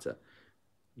big chapter.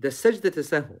 The sajda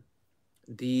sahu,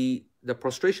 the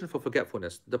prostration for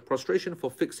forgetfulness, the prostration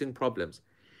for fixing problems,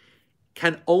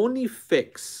 can only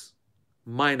fix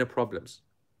minor problems.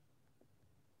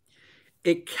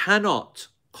 It cannot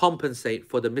compensate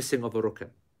for the missing of a rukn.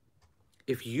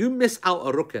 If you miss out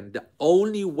a rukn, the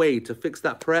only way to fix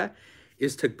that prayer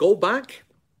is to go back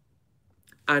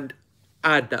and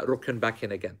add that rukn back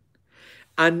in again.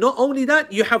 And not only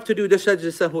that, you have to do the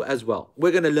sajda sahu as well.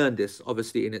 We're going to learn this,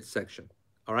 obviously, in its section.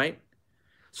 All right?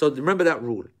 So remember that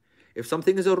rule. If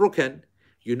something is a rukn,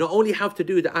 you not only have to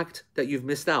do the act that you've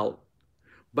missed out,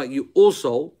 but you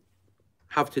also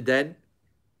have to then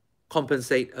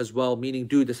compensate as well, meaning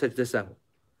do the sajda sahu.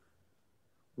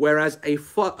 Whereas a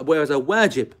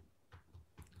wajib,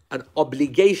 an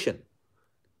obligation,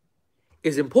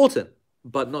 is important,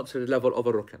 but not to the level of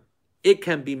a rukn. It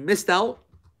can be missed out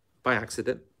by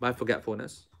accident, by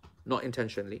forgetfulness, not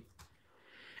intentionally.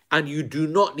 And you do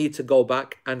not need to go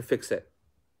back and fix it.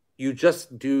 You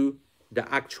just do the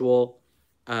actual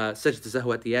sajda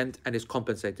sahu at the end, and is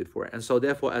compensated for it. And so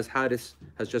therefore, as Haris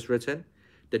has just written,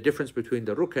 the difference between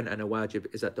the rukn and a wajib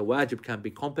is that the wajib can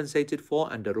be compensated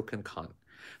for and the rukn can't.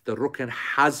 The rukn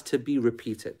has to be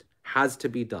repeated, has to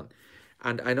be done.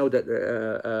 And I know that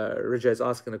Rija is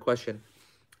asking a question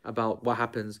about what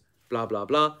happens, blah, blah,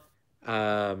 blah.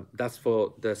 That's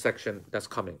for the section that's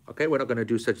coming. Okay, we're not going to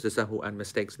do sajda sahu and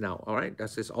mistakes now. All right,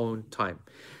 that's its own time.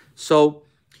 So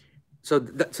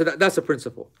that's a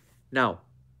principle. Now,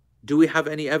 do we have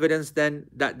any evidence then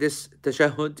that this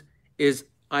tashahhud is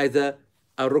either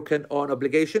a rukn or an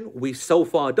obligation? We so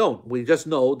far don't. We just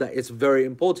know that it's very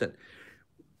important.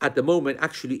 At the moment,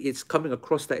 actually, it's coming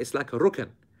across that it's like a rukn.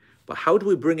 But how do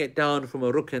we bring it down from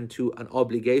a rukn to an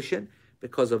obligation?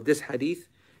 Because of this hadith,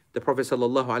 the Prophet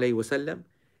ﷺ,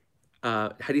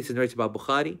 hadith is narrated by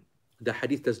Bukhari. The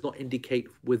hadith does not indicate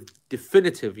with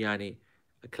definitive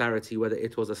clarity whether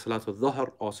it was a Salatul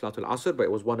Dhuhr or Salatul Asr, but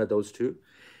it was one of those two.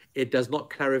 It does not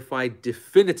clarify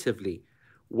definitively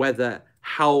whether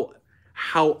how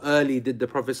early did the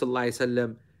Prophet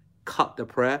ﷺ cut the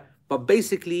prayer, but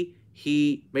basically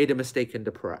he made a mistake in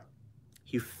the prayer.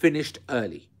 He finished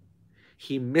early.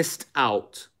 He missed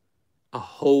out a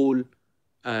whole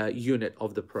unit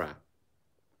of the prayer.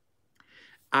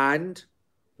 And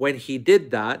when he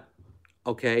did that,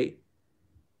 okay,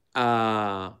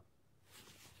 and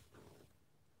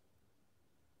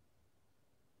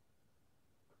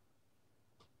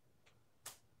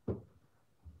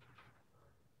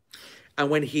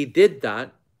when he did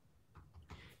that,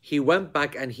 he went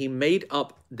back and he made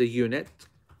up the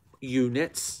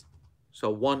units, so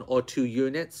 1 or 2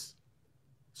 units.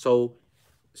 So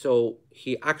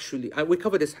he actually, we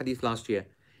covered this hadith last year.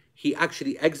 He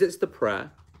actually exits the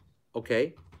prayer,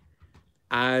 okay,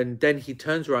 and then he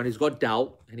turns around. He's got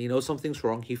doubt and he knows something's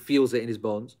wrong. He feels it in his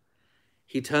bones.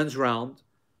 He turns around.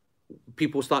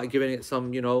 People start giving it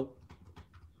some,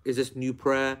 is this new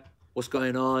prayer? What's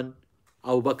going on?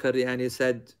 Abu Bakr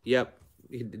said, yep,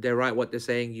 they're right what they're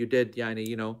saying. You did,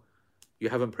 you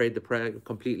haven't prayed the prayer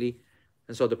completely.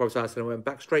 And so the Prophet ﷺ went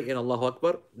back straight in, Allahu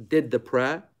Akbar, did the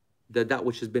prayer, that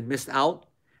which has been missed out,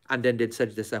 and then did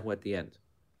sajda sahwi at the end.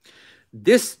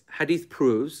 This hadith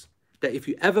proves that if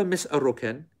you ever miss a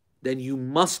rukn, then you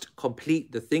must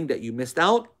complete the thing that you missed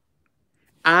out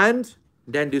and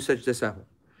then do sajda sahwi.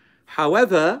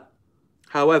 However,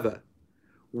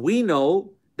 we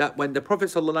know that when the Prophet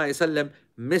ﷺ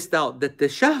missed out the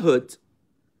tashahhud,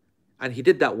 and he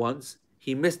did that once,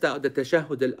 he missed out the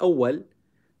tashahhud al-awwal,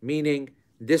 meaning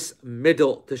this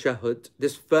middle tashahhud,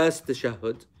 this first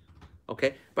tashahhud.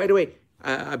 Okay, by the way,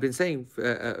 I've been saying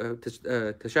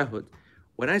tashahhud.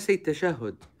 When I say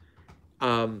tashahhud,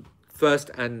 first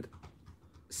and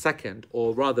second,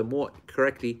 or rather more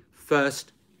correctly,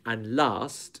 first and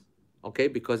last, okay,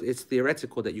 because it's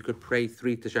theoretical that you could pray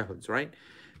 3 tashahhuds, right?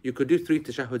 You could do 3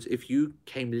 tashahhuds if you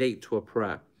came late to a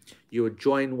prayer. You would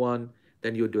join one,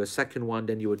 then you would do a second one,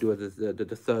 then you would do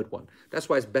the third one. That's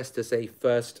why it's best to say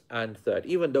first and third.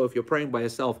 Even though if you're praying by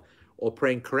yourself or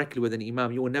praying correctly with an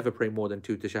imam, you will never pray more than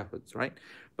 2 tashahhuds, right?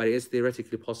 But it is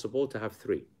theoretically possible to have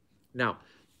 3. Now,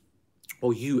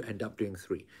 or you end up doing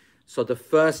 3. So the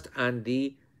first and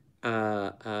the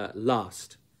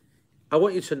last. I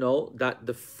want you to know that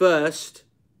the first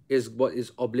is what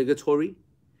is obligatory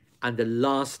and the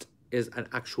last is an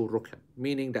actual rukn,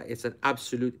 meaning that it's an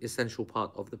absolute essential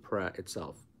part of the prayer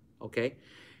itself, okay?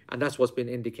 And that's what's been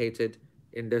indicated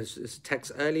in this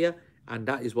text earlier, and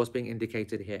that is what's being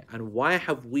indicated here. And why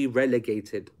have we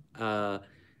relegated the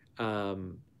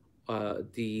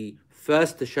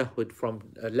first tashahhud from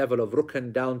a level of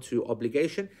rukn down to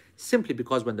obligation? Simply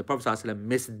because when the Prophet ﷺ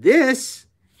missed this,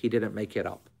 he didn't make it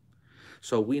up.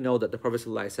 So we know that the Prophet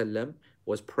ﷺ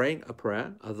was praying a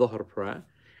prayer, a dhuhr prayer,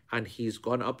 and he's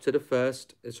gone up to the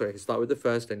first, he started with the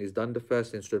first and he's done the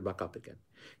first and stood back up again.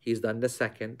 He's done the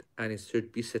second and he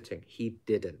should be sitting. He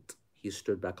didn't. He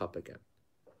stood back up again.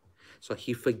 So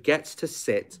he forgets to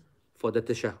sit for the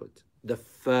tashahhud, the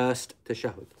first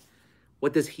tashahhud.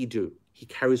 What does he do? He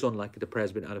carries on like the prayer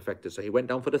has been unaffected. So he went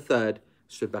down for the third,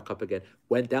 stood back up again,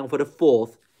 went down for the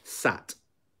fourth, sat.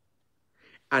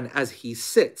 And as he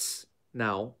sits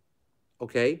now,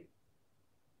 okay,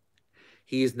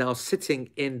 he is now sitting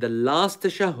in the last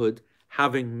tashahhud,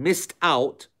 having missed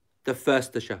out the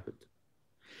first tashahhud.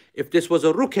 If this was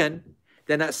a rukn,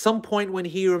 then at some point when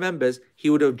he remembers, he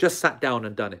would have just sat down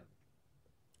and done it.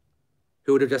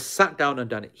 He would have just sat down and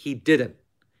done it. He didn't.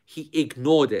 He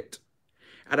ignored it.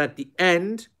 And at the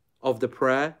end of the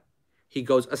prayer, he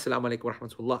goes, Assalamu alaikum wa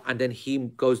rahmatullah, and then he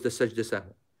goes the sajda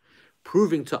sahwi,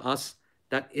 proving to us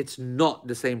that it's not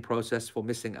the same process for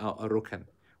missing out a rukn,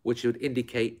 which would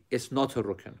indicate it's not a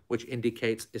rukn, which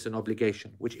indicates it's an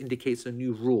obligation, which indicates a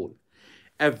new rule.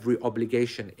 Every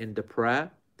obligation in the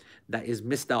prayer that is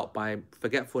missed out by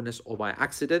forgetfulness or by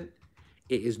accident,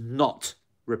 it is not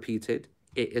repeated,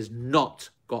 it is not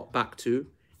got back to,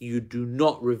 you do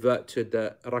not revert to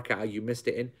the rak'ah you missed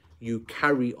it in, you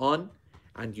carry on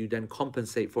and you then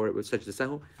compensate for it with sajda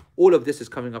sahwi. All of this is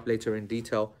coming up later in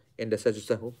detail in the sajda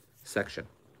sahwi section,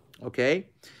 okay?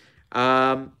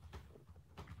 And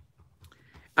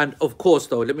of course,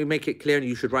 though, let me make it clear, and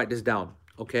you should write this down,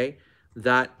 okay?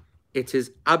 That it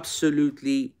is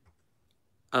absolutely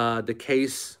the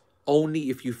case only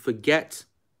if you forget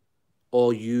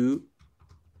or you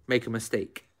make a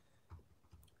mistake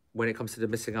when it comes to the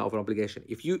missing out of an obligation.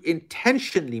 If you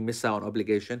intentionally miss out on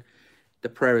obligation, the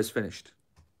prayer is finished.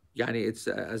 Yani it's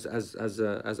as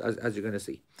you're going to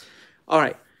see. All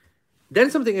right. Then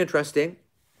something interesting.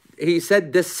 He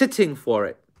said the sitting for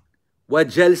it.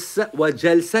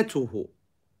 وَجَلْسَتُهُ.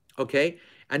 Okay?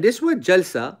 And this word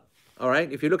jalsa, all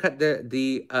right, if you look at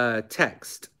the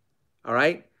text, all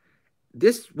right,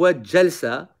 this word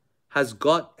jalsa has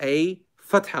got a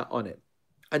fatha on it.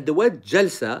 And the word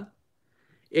jalsa,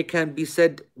 it can be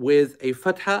said with a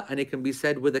fatha and it can be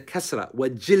said with a kasra.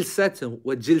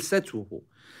 وَجِلْسَتُهُ.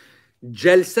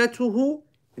 جَلْسَتُهُ,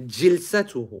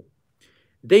 جِلْسَتُهُ.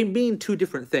 They mean two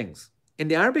different things. In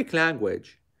the Arabic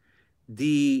language,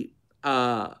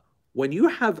 when you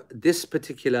have this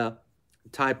particular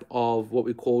type of what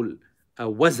we call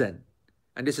wazn,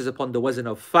 and this is upon the wazn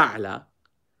of fa'la,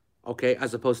 okay,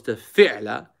 as opposed to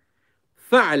fi'la.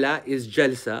 Fa'la is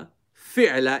jalsa,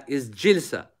 fi'la is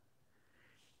jilsa.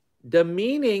 The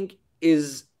meaning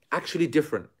is actually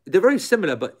different. They're very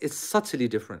similar, but it's subtly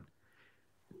different.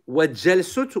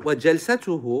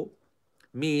 وَجَلْسَتُهُ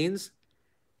means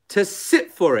to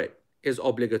sit for it is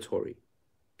obligatory.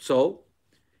 So,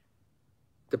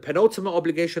 the penultimate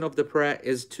obligation of the prayer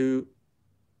is to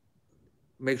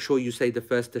make sure you say the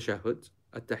first tashahhud,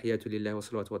 at-tahiyyatu lillahi wa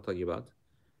salawatu wa tayyibat,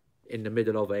 in the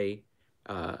middle of a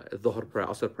dhuhr prayer,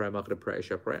 asr prayer, maghrib prayer,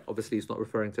 isha prayer. Obviously, it's not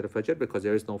referring to the fajr because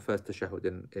there is no first tashahhud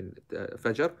in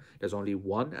fajr. There's only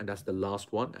one, and that's the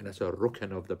last one, and that's a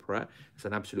rukn of the prayer. It's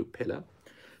an absolute pillar.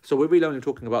 So we're really only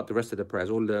talking about the rest of the prayers,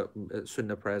 all the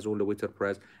sunnah prayers, all the witr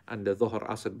prayers, and the dhuhr,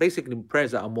 asr. Basically, prayers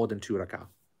that are more than 2 rak'ah.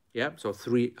 Yeah, so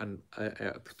three and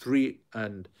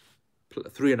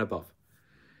above.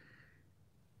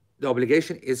 The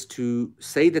obligation is to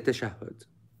say the tashahhud,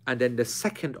 And then the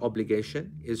second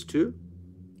obligation is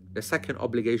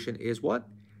what?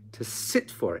 To sit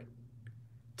for it.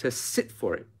 To sit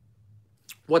for it.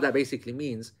 What that basically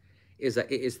means is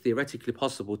that it is theoretically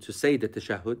possible to say the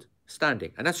tashahhud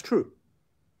standing. And that's true.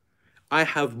 I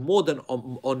have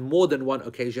on more than one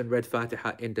occasion read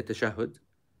Fatiha in the tashahhud.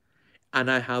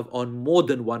 And I have on more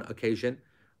than one occasion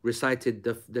recited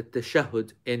the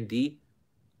tashahhud in the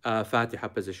Fatiha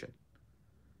position.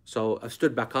 So I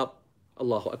stood back up,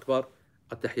 Allahu Akbar,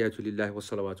 At-tahiyatu lillahi wa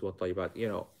salawatu wa tayyibat. You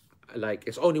know, like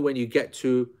it's only when you get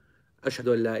to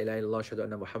Ashhadu an la ilaha illallah, Ashhadu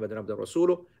anna Muhammadan abduhu wa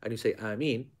rasuluh, and you say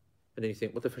Ameen, and then you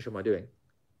think, what the fish am I doing?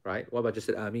 Right? What have I just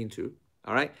said Ameen to?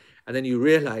 All right? And then you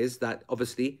realize that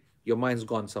obviously your mind's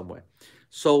gone somewhere.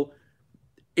 So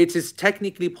it is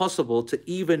technically possible to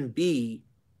even be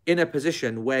in a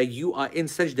position where you are in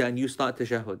sajda and you start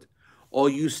tashahhud, or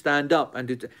you stand up and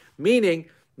do, meaning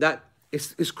that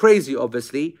it's crazy,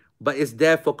 obviously, but it's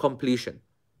there for completion.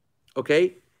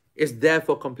 Okay? It's there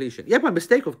for completion. Yeah, by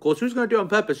mistake, of course. Who's going to do it on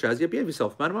purpose, Shaz? You behave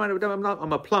yourself, man.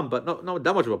 I'm a plum, but not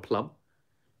that much of a plum.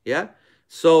 Yeah?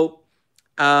 So,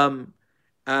 so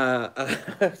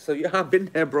yeah, I've been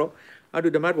there, bro. I do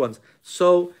the mad ones.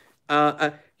 So,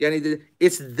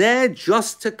 it's there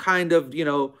just to kind of, you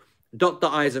know, dot the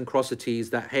I's and cross the T's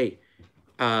that, hey,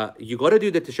 you got to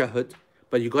do the tashahhud,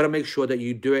 but you got to make sure that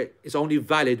you do it. It's only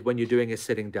valid when you're doing it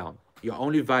sitting down. You're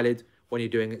only valid when you're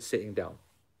doing it sitting down.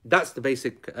 That's the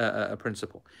basic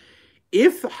principle.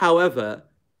 If, however,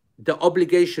 the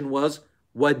obligation was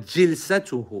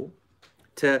وَجِلْسَتُهُ,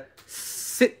 to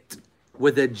sit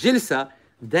with a jilsa,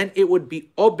 then it would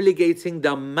be obligating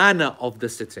the manner of the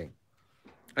sitting.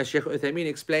 As Shaykh Uthaymeen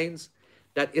explains,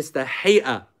 that it's the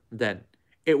hay'ah then.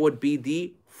 It would be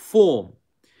the form.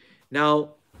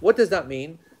 Now, what does that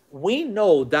mean? We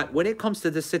know that when it comes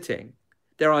to the sitting,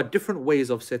 there are different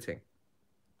ways of sitting.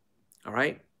 All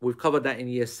right? We've covered that in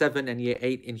year 7 and year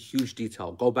 8 in huge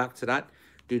detail. Go back to that,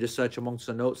 do the search amongst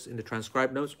the notes in the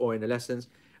transcribed notes or in the lessons,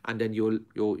 and then you'll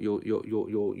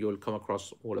come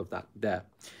across all of that there.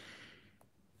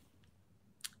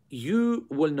 You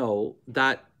will know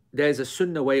that there's a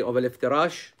sunnah way of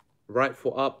al-iftirash, right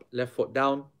foot up, left foot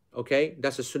down. Okay,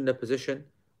 that's a sunnah position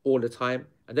all the time.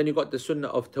 And then you got the sunnah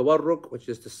of tawarruk, which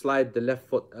is to slide the left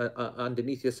foot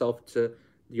underneath yourself to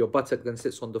your buttock, then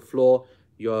sits on the floor.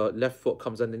 Your left foot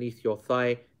comes underneath your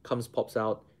thigh, pops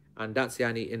out, and that's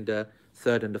yani in the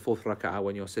third and the fourth rak'ah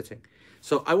when you're sitting.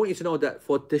 So I want you to know that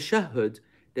for tashahhud,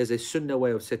 there's a sunnah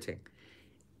way of sitting.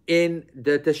 In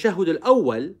the tashahhud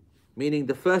al-awwal, meaning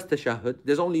the first tashahhud,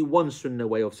 there's only one sunnah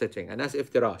way of sitting, and that's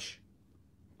iftirash.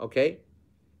 Okay?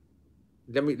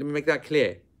 Let me make that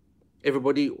clear.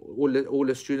 Everybody, all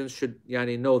the students should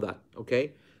yani know that.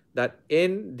 Okay? That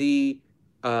in the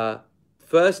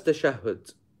first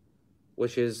tashahhud,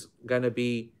 which is going to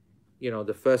be, you know,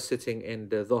 the first sitting in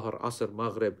the Dhuhr, Asr,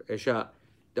 Maghrib, Isha,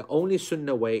 the only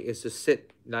sunnah way is to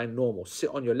sit like normal. Sit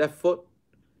on your left foot,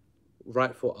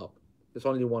 right foot up. There's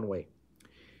only one way.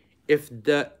 If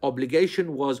the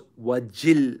obligation was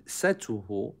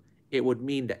wajilsatuhu, it would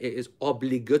mean that it is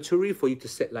obligatory for you to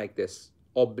sit like this.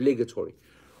 Obligatory.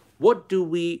 What do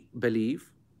we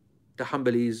believe? The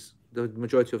Hanbalis, the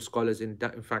majority of scholars, in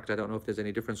fact, I don't know if there's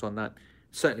any difference on that,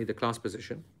 certainly the class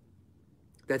position,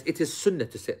 that it is sunnah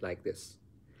to sit like this.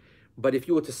 But if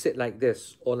you were to sit like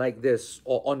this, or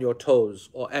on your toes,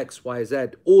 or X, Y, Z,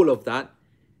 all of that,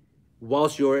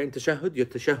 whilst you're in tashahhud, your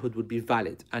tashahhud would be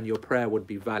valid, and your prayer would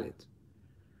be valid.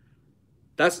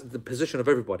 That's the position of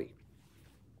everybody.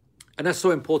 And that's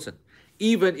so important.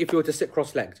 Even if you were to sit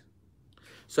cross-legged.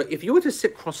 So if you were to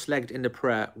sit cross-legged in the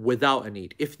prayer without a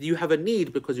need, if you have a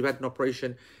need because you had an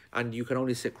operation and you can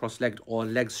only sit cross-legged or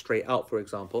legs straight out, for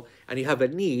example, and you have a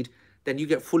need, then you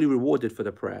get fully rewarded for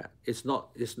the prayer. There's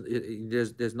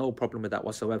no problem with that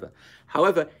whatsoever.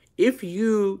 However, if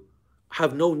you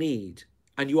have no need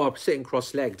and you are sitting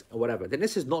cross-legged or whatever, then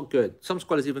this is not good. Some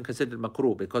scholars even consider it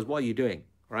makruh, because what are you doing,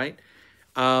 right?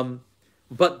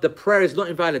 But the prayer is not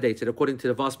invalidated according to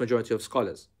the vast majority of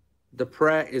scholars. The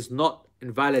prayer is not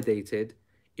invalidated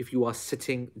if you are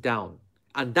sitting down.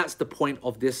 And that's the point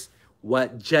of this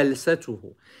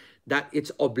وَجَلْسَتُهُ, that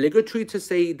it's obligatory to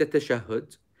say the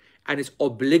tashahhud, and it's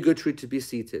obligatory to be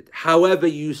seated. However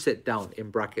you sit down,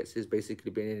 in brackets, is basically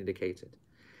being indicated.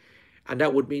 And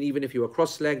that would mean even if you were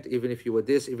cross-legged, even if you were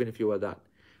this, even if you were that.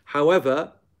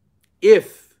 However,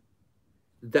 if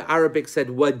the Arabic said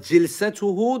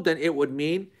وَجِلْسَتُهُ, then it would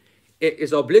mean it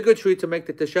is obligatory to make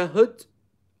the tashahhud,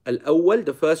 al-awwal,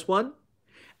 the first one,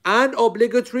 and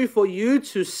obligatory for you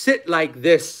to sit like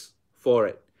this for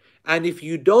it. And if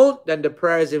you don't, then the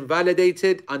prayer is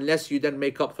invalidated unless you then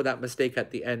make up for that mistake at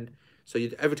the end So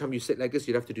every time you sit like this,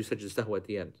 you'd have to do sajda sahwa at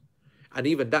the end. And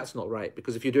even that's not right,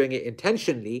 because if you're doing it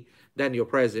intentionally, then your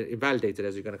prayer is invalidated,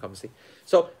 as you're going to come see.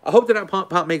 So I hope that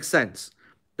part makes sense.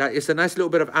 That it's a nice little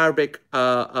bit of Arabic.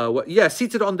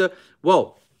 Seated on the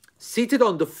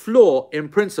floor in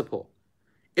principle.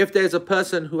 If there's a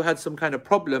person who had some kind of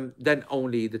problem, then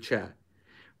only the chair.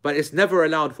 But it's never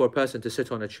allowed for a person to sit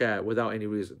on a chair without any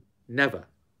reason. Never.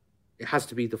 It has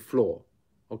to be the floor.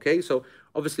 Okay, so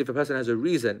obviously if a person has a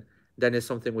reason, then it's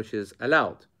something which is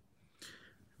allowed.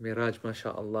 Miraj,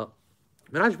 mashallah.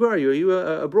 Miraj, where are you? Are you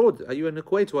abroad? Are you in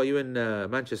Kuwait or are you in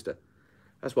Manchester?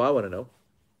 That's what I want to know.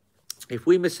 If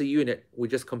we miss a unit, we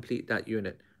just complete that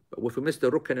unit. But if we miss the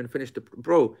rukn and finish the...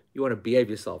 Bro, you want to behave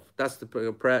yourself. That's the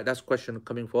prayer. That's question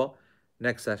coming for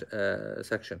next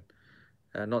section.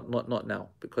 Not now,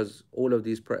 because all of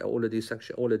these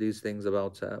things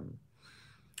about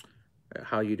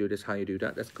how you do this, how you do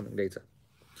that, that's coming later.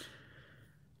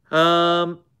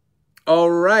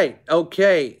 All right.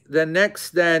 Okay. The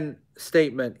next then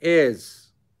statement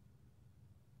is,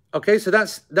 okay. So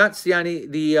that's the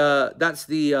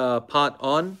part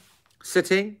on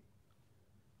sitting,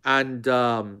 and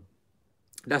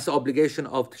that's the obligation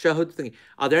of tashahhud thingy.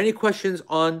 Are there any questions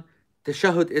on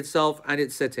tashahhud itself and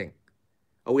its sitting?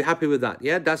 Are we happy with that?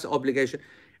 Yeah, that's the obligation.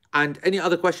 And any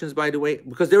other questions, by the way,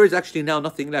 because there is actually now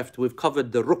nothing left. We've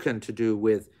covered the rukn to do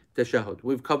with tashahhud.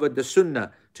 We've covered the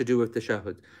sunnah to do with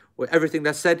tashahhud. Everything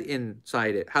that's said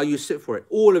inside it, how you sit for it,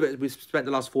 all of it. We've spent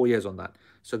the last 4 years on that.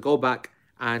 So go back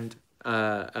and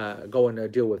go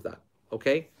and deal with that.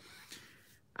 Okay.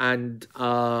 And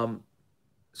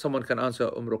someone can answer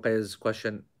Ruqayya's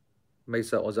question.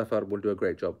 Maysa or Zafar will do a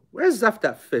great job. Where's Zaf,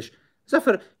 that fish?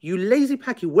 Zafar, you lazy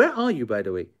packy, where are you, by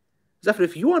the way? Zafar,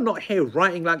 if you are not here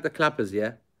writing like the clappers,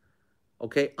 yeah?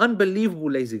 Okay,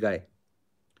 unbelievable lazy guy.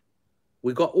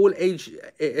 We got all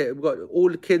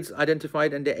kids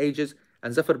identified and their ages,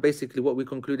 and Zafar, basically what we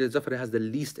concluded, Zafar has the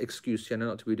least excuse, you know,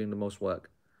 not to be doing the most work.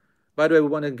 By the way, we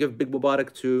want to give big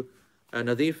Mubarak to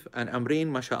Nadif and Amreen,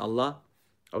 mashallah.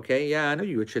 Okay, yeah, I know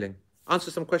you were chilling.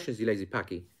 Answer some questions, you lazy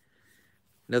packy.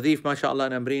 Nadif, mashallah,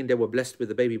 and Amreen, they were blessed with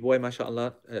a baby boy,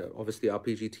 mashallah. Obviously, our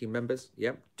PG team members,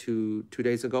 yeah, two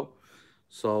days ago.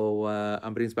 So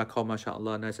Amreen's back home,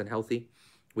 mashallah, nice and healthy.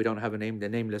 We don't have a name, the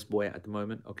nameless boy at the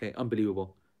moment. Okay,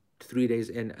 unbelievable. 3 days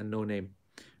in and no name.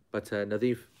 But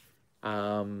Nadif,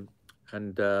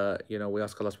 you know, we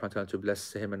ask Allah subhanahu wa ta'ala to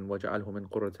bless him and وَجَعَلْهُ مِنْ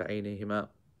قُرَّةَ عَيْنِهِمَا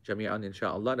جَمِيعًا,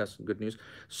 inshallah. That's good news.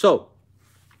 So,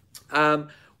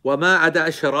 وما عدا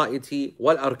الشرائط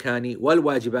والأركان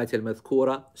والواجبات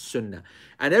المذكورة سنة.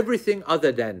 And everything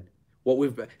other than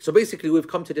what so basically we've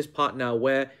come to this part now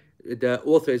where the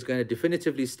author is going to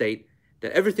definitively state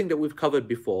that everything that we've covered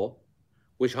before,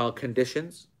 which are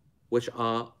conditions, which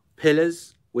are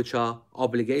pillars, which are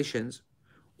obligations,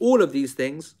 all of these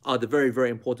things are the very,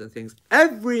 very important things.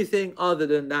 Everything other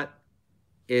than that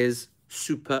is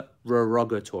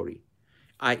supererogatory,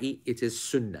 i.e. it is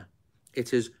sunnah.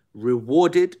 It is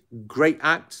rewarded great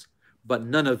acts, but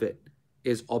none of it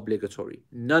is obligatory.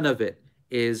 None of it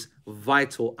is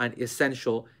vital and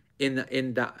essential in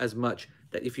that as much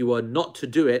that if you were not to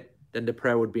do it, then the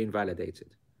prayer would be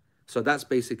invalidated. So that's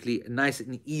basically a nice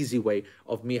and easy way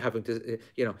of me having to,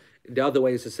 you know, the other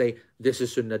way is to say, this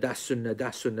is sunnah, that's sunnah,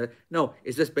 that's sunnah. No,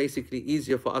 it's just basically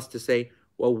easier for us to say,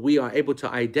 well, we are able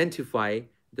to identify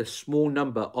the small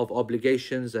number of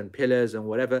obligations and pillars and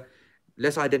whatever.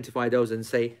 Let's identify those and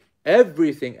say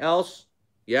everything else,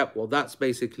 yep, well, that's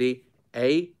basically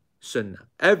a sunnah.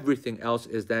 Everything else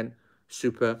is then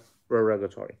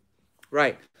supererogatory.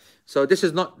 Right. So this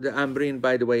is not the Amreen,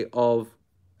 by the way, of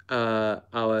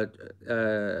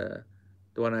the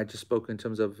one I just spoke in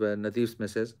terms of Nadif's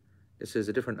missus. This is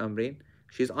a different Amreen.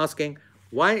 She's asking,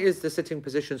 why is the sitting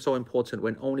position so important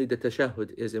when only the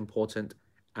tashahhud is important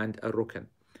and a rukn?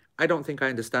 I don't think I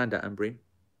understand that, Amreen.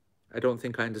 I don't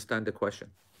think I understand the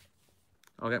question.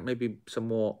 Okay, maybe some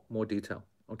more detail.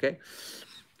 Okay.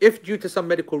 If due to some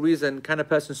medical reason, can a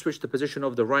person switch the position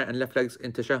of the right and left legs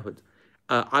in tashahhud?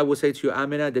 I will say to you,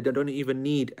 Amina, that they don't even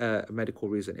need a medical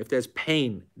reason. If there's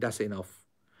pain, that's enough.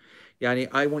 Yani,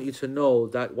 I want you to know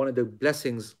that one of the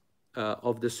blessings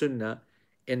of the sunnah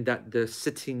in that the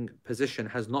sitting position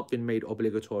has not been made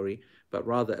obligatory, but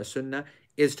rather a sunnah,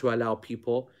 is to allow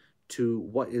people to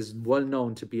what is well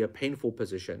known to be a painful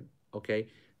position, okay,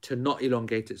 to not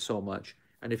elongate it so much.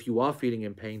 And if you are feeling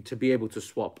in pain, to be able to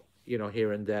swap, you know,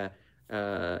 here and there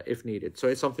if needed. So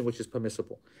it's something which is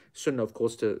permissible. Sunnah, of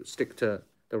course, to stick to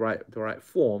the right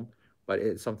form, but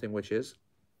it's something which is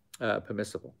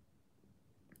permissible.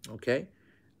 Okay.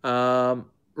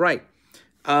 Right.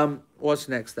 What's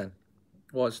next then?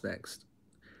 What's next?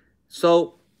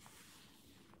 So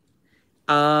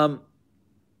Um,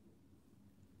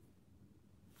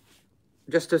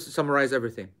 just to summarize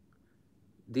everything,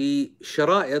 the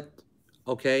shara'it,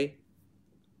 okay,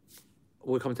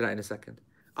 we'll come to that in a second.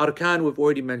 Arkan, we've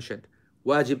already mentioned.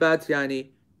 Wajibat,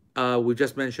 we've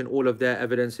just mentioned all of their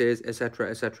evidences, etc.,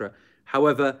 etc.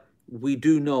 However, we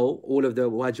do know all of the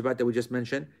wajibat that we just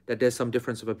mentioned, that there's some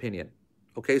difference of opinion.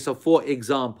 Okay, so for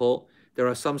example, there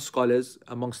are some scholars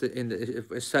amongst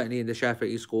certainly in the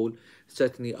Shafi'i school,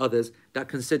 certainly others that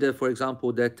consider, for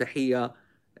example, the tahiyya,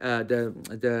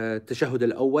 the tashahhud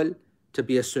al-awwal to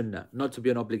be a sunnah, not to be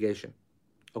an obligation.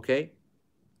 Okay,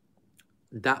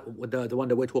 that the one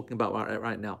that we're talking about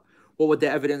right now. What would the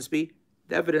evidence be?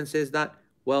 The evidence is that,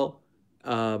 well,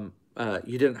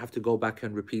 you didn't have to go back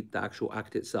and repeat the actual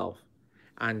act itself,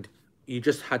 and you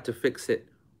just had to fix it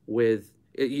with,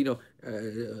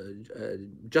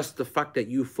 just the fact that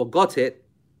you forgot it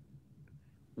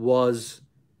was,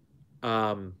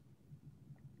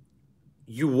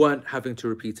 you weren't having to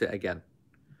repeat it again.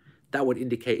 That would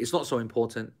indicate it's not so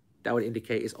important. That would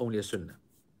indicate it's only a sunnah.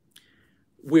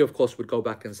 We, of course, would go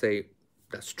back and say,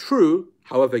 that's true.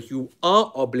 However, you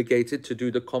are obligated to do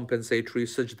the compensatory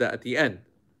sajda at the end,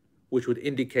 which would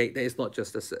indicate that it's not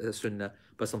just a sunnah,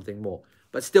 but something more.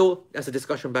 But still, that's a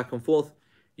discussion back and forth.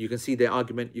 You can see their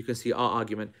argument, you can see our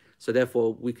argument. So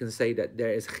therefore, we can say that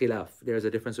there is khilaf, there is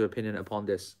a difference of opinion upon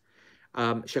this.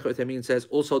 Shaykh Uthaymeen says,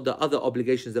 also the other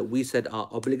obligations that we said are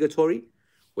obligatory,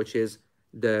 which is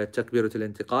the takbiratul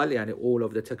intiqal, yani all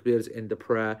of the takbirs in the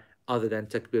prayer other than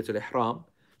takbiratul ihram.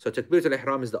 So takbiratul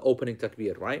ihram is the opening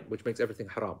takbir, right? Which makes everything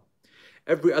haram.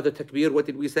 Every other takbir, what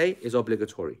did we say, is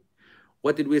obligatory.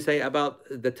 What did we say about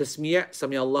the tasmi',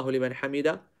 Sami Allahu liman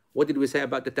hamida? What did we say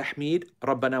about the tahmeed,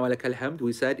 Rabbana wa lakal hamd?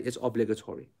 We said it's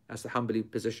obligatory. That's the Hanbali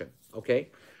position,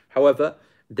 okay? However,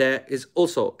 there is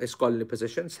also a scholarly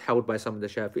position held by some of the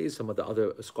Shafi'is, some of the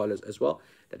other scholars as well,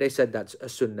 that they said that's a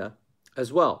sunnah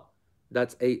as well.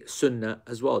 That's a sunnah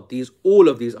as well. All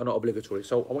of these are not obligatory.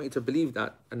 So I want you to believe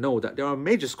that and know that there are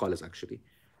major scholars actually.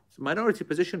 It's a minority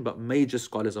position, but major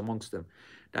scholars amongst them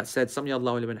that said, Sami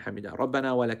Allahu liman hamida,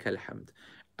 Rabbana wa lakal hamd.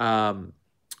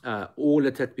 All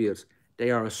the takbirs, they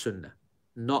are a sunnah,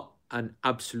 not an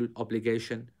absolute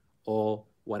obligation or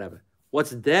whatever.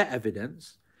 What's their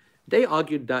evidence? They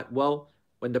argued that, well,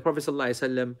 when the Prophet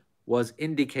ﷺ was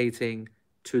indicating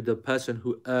to the person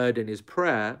who erred in his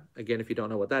prayer, again, if you don't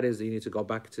know what that is, you need to go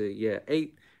back to year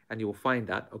 8 and you will find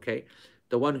that, okay?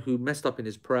 The one who messed up in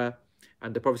his prayer,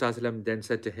 and the Prophet ﷺ then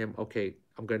said to him, okay,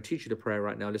 I'm going to teach you the prayer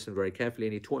right now, listen very carefully.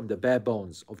 And he taught him the bare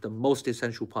bones of the most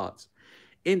essential parts.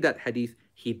 In that hadith,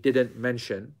 he didn't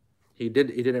mention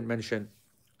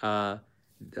Rabbana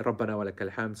wa lakal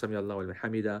hamd, Sami Allahu liman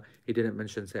hamida. He didn't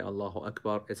mention, say, Allahu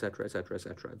Akbar, etc., etc.,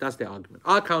 etc. That's their argument.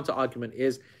 Our counter argument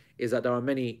is that there are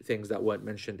many things that weren't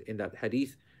mentioned in that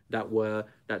hadith that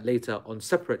later on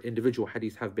separate individual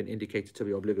hadith have been indicated to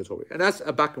be obligatory. And that's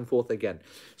a back and forth again.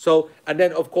 So, and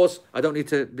then of course, I don't need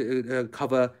to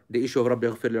cover the issue of Rabbi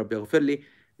Ghfirli, Rabbi Ghfirli.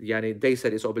 They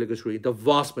said it's obligatory. The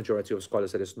vast majority of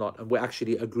scholars said it's not, and we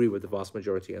actually agree with the vast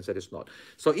majority and said it's not.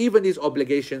 So even these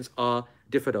obligations are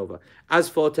differed over. As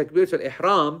for takbiratul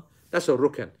ihram, that's a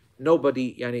rukn.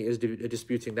 Nobody is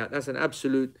disputing that. That's an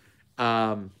absolute,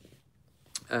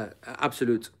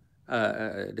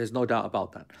 there's no doubt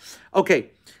about that. Okay,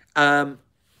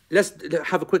 let's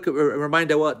have a quick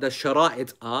reminder what the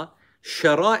shara'it are.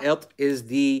 Shara'it is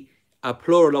the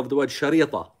plural of the word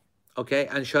sharita. Okay,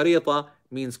 and sharita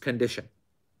means condition.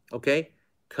 Okay,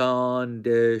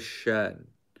 condition.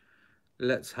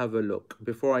 Let's have a look.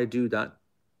 Before I do that,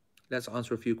 let's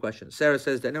answer a few questions. Sarah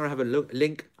says, does anyone have a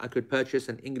link I could purchase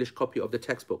an English copy of the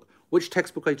textbook? Which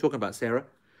textbook are you talking about, Sarah?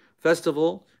 First of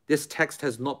all, this text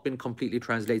has not been completely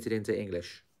translated into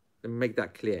English. Let me make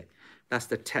that clear. That's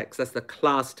the text. That's the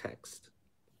class text.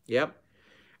 Yep.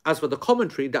 As for the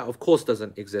commentary, that of course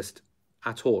doesn't exist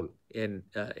at all in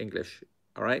English.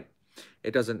 All right.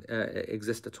 It doesn't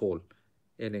exist at all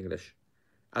in English.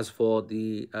 As for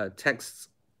the texts,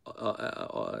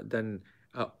 then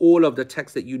all of the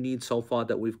texts that you need so far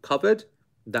that we've covered,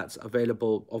 that's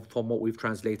available from what we've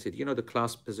translated. You know, the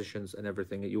class positions and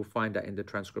everything. You'll find that in the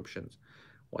transcriptions,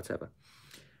 whatever.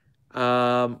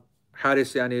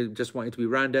 Haris, just want you to be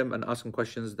random and asking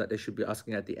questions that they should be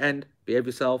asking at the end. Behave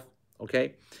yourself,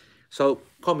 okay? So,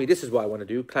 Komi, this is what I want to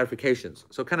do, clarifications.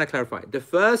 So can I clarify? The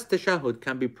first tashahhud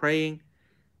can be praying,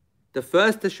 the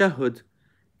first tashahhud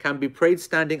can be prayed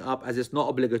standing up as it's not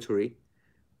obligatory.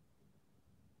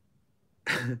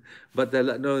 But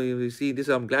no, you see,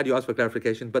 I'm glad you asked for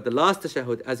clarification. But the last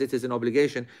tashahhud, as it is an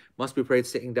obligation, must be prayed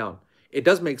sitting down. It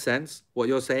does make sense, what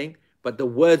you're saying, but the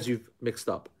words you've mixed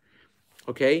up.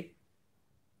 Okay?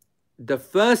 the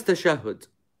first tashahhud,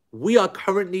 we are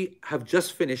currently have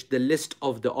just finished the list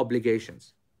of the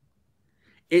obligations.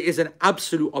 It is an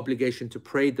absolute obligation to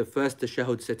pray the first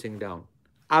tashahhud sitting down.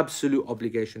 Absolute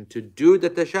obligation to do the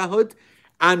tashahhud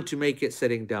and to make it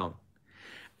sitting down.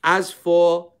 As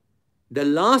for the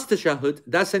last tashahhud,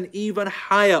 that's an even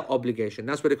higher obligation.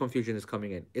 That's where the confusion is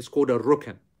coming in. It's called a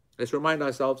rukn. Let's remind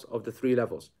ourselves of the three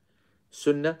levels.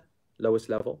 Sunnah, lowest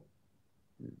level.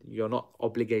 You're not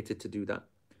obligated to do that.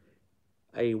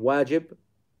 A wajib,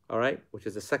 all right, which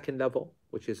is the second level,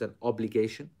 which is an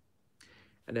obligation.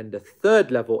 And then the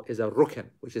third level is a rukn,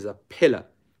 which is a pillar.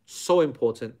 So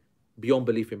important, beyond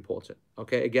belief important.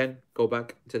 Okay, again, go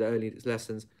back to the early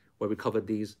lessons where we covered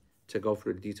these to go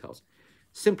through the details.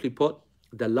 Simply put,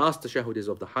 the last tashahhud is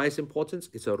of the highest importance.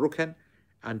 It's a rukn.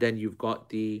 And then you've got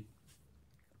the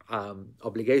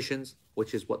obligations,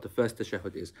 which is what the first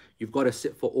tashahhud is. You've got to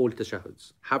sit for all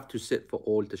tashahhuds. Have to sit for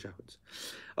all tashahhuds.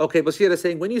 Okay, Basira is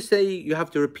saying, when you say you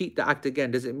have to repeat the act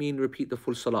again, does it mean repeat the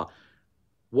full salah?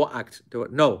 What act?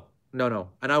 No.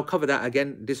 And I'll cover that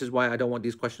again. This is why I don't want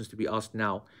these questions to be asked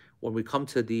now. When we come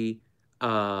to the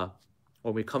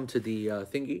when we come to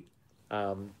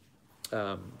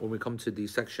the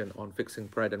section on fixing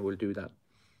prayer, then we'll do that.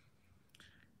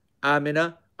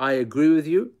 Amina, I agree with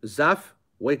you. Zaf,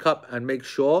 wake up and make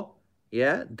sure,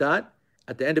 that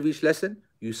at the end of each lesson,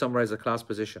 you summarize the class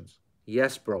positions.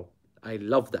 Yes, bro. I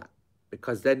love that.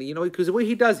 Because then, because the way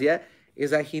he does,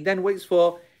 is that he then waits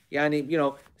for,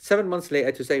 7 months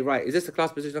later to say, right, is this the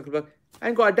class position? I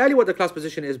ain't got to tell you what the class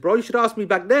position is, bro. You should ask me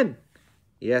back then.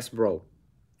 Yes, bro.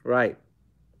 Right.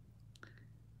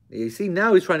 You see,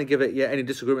 now he's trying to give it, any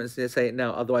disagreements, say it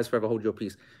now. Otherwise, forever hold your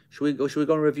peace. Should we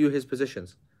go and review his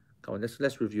positions? Come on,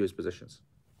 let's review his positions.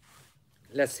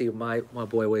 Let's see my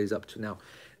boy where he's up to now.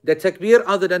 The takbir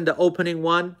other than the opening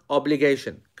one,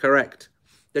 obligation. Correct.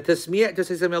 The tasmi' to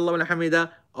say Sami Allahu liman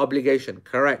hamidah, obligation.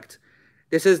 Correct.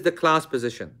 This is the class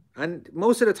position. And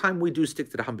most of the time we do stick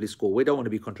to the Hanbali school. We don't want to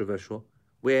be controversial.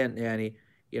 We ain't any,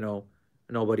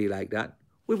 nobody like that.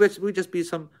 We just be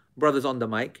some brothers on the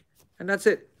mic. And that's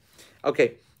it.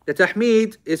 Okay. The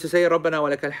tahmeed is to say Rabbana wa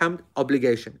lakal hamd,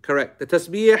 obligation. Correct. The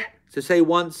tasbih to say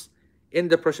once in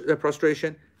the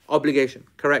prostration, obligation.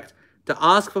 Correct. To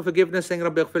ask for forgiveness, saying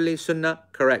Rabbi ighfirli, sunnah.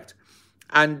 Correct.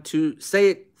 And to say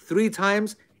it 3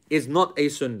 times is not a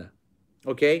sunnah.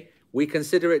 Okay. We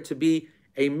consider it to be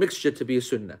a mixture to be a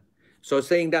sunnah. So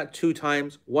saying that 2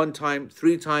 times, 1 time,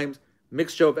 3 times,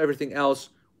 mixture of everything else,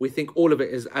 we think all of it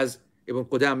is, as Ibn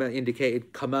Qudama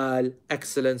indicated, kamal,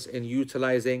 excellence in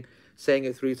utilizing. Saying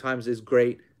it 3 times is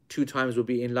great. 2 times will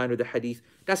be in line with the hadith.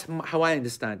 That's how I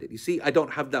understand it. You see, I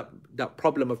don't have that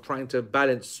problem of trying to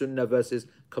balance sunnah versus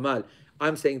kamal.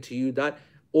 I'm saying to you that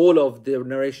all of the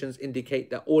narrations indicate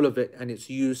that all of it and its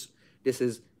use, this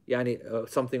is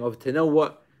something of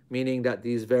tanawwa, meaning that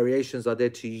these variations are there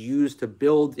to use to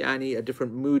build a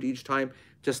different mood each time,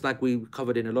 just like we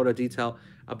covered in a lot of detail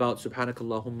about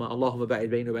subhanakallahumma, Allahumma ba'id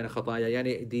bayna wa bayna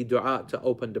khataya, the dua to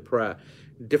open the prayer.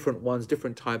 Different ones,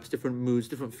 different types, different moods,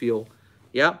 different feel.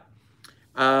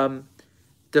 The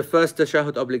first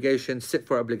tashahhud obligation, sit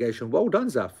for obligation. Well done,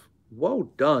 Zaf. Well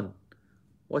done.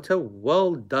 What a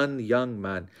well done young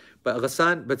man. But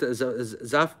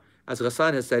Zaf, as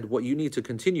Ghassan has said, what you need to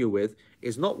continue with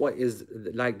is not what is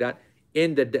like that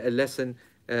in the lesson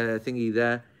thingy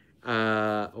there,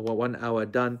 1 hour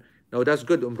done. No, that's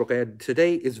good, Ruqayyah.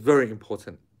 Today is very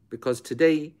important because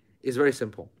today is very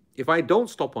simple. If I don't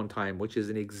stop on time, which is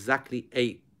in exactly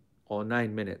 8 or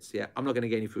 9 minutes, I'm not going to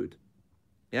get any food.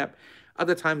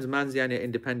 Other times, man's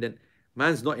independent.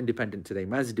 Man's not independent today.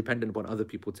 Man's dependent upon other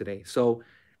people today. So,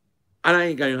 and I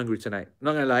ain't going hungry tonight.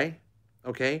 Not going to lie.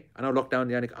 Okay? I know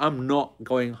lockdown, I'm not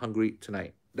going hungry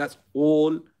tonight. That's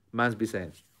all man's be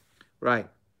saying. Right.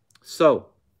 So,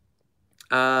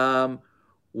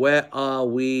 where are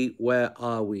we?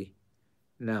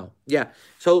 Now?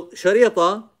 So,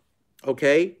 Shariah,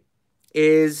 okay,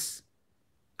 is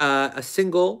a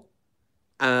single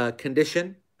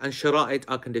condition, and shara'it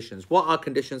are conditions. What are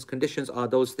conditions? Conditions are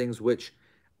those things which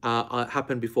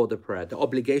happen before the prayer, the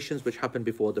obligations which happen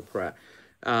before the prayer.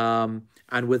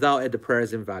 And without it, the prayer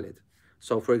is invalid.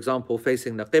 So, for example,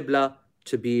 facing the qibla,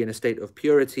 to be in a state of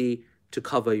purity, to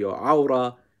cover your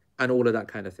awrah, and all of that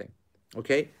kind of thing.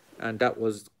 Okay? And that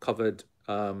was covered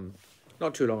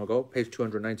not too long ago, page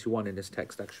 291 in this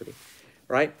text, actually.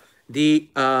 Right? The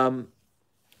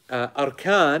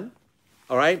arkan,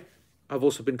 all right, have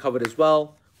also been covered as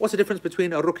well. What's the difference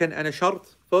between a rukn and a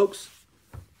shart, folks?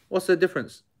 What's the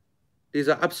difference? These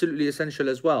are absolutely essential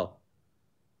as well.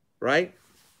 Right?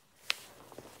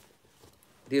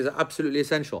 These are absolutely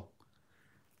essential.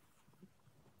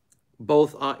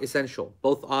 Both are essential.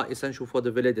 Both are essential for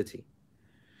the validity.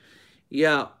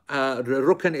 Yeah,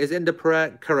 rukn is in the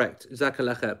prayer, correct.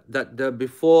 Jazakallah khair. That the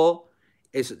before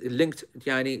is linked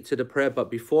yani, to the prayer, but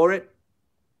before it,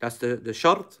 that's the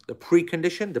shart, the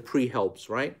precondition, the pre helps,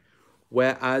 right?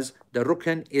 Whereas the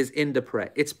rukn is in the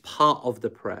prayer. It's part of the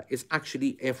prayer. It's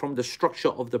actually from the structure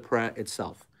of the prayer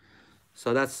itself.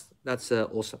 So that's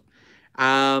awesome.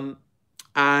 And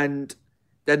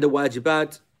then the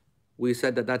wajibat, we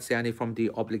said that that's yani from the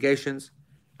obligations,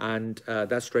 and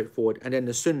that's straightforward. And then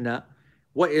the sunnah,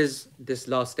 what is this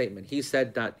last statement? He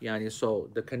said that yani, so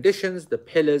the conditions, the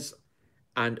pillars,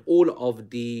 and all of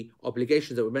the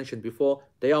obligations that we mentioned before,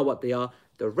 they are what they are.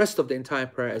 The rest of the entire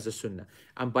prayer is a sunnah.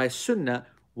 And by sunnah,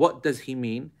 what does he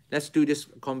mean? Let's do this.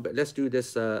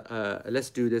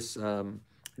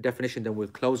 Definition. Then we'll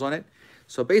close on it.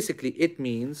 So basically, it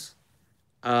means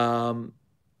that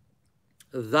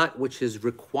which is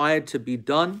required to be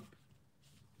done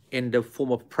in the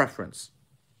form of preference,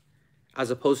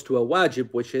 as opposed to a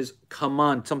wajib, which is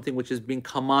something which is being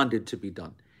commanded to be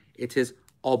done. It is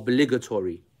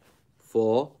obligatory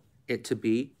for it to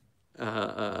be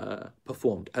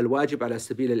performed. Al-wajib ala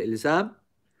sabil al-ilzam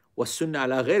wa sunnah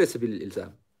ala ghayr sabil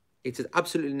al-ilzam. It is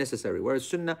absolutely necessary. Whereas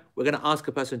sunnah, we're going to ask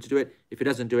a person to do it. If he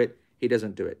doesn't do it, he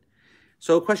doesn't do it.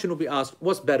 So a question will be asked,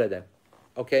 what's better then?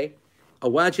 Okay, a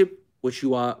wajib, which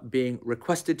you are being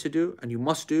requested to do and you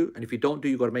must do, and if you don't do,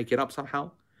 you've got to make it up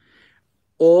somehow.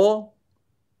 Or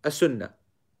a sunnah,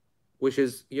 which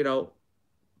is,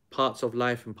 parts of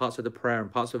life and parts of the prayer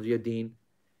and parts of your deen,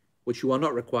 which you are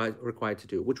not required to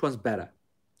do. Which one's better?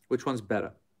 Which one's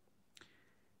better?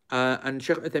 And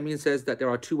Shaykh Uthaymeen says that there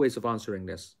are two ways of answering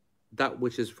this. That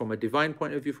which is from a divine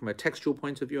point of view, from a textual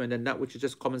point of view, and then that which is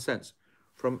just common sense.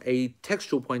 From a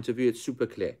textual point of view, it's super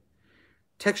clear.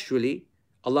 Textually,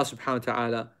 Allah subhanahu wa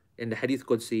ta'ala in the Hadith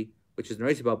Qudsi, which is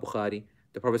narrated by Bukhari,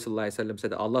 the Prophet ﷺ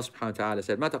said that Allah subhanahu wa ta'ala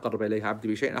said, مَا تَقَرَّبَ إِلَيْهِ عَبْدِي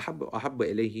بِشَيْءٍ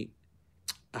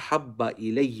أَحَبَّ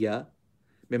إِلَيَّ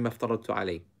مِمَّا افْتَرَضْتُ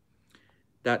عَلَيْهِ.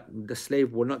 That the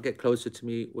slave will not get closer to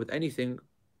me with anything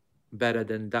better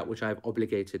than that which I have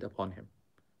obligated upon him.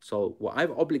 So what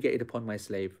I've obligated upon my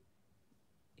slave,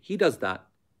 he does that,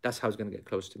 that's how he's going to get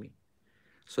close to me.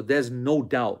 So there's no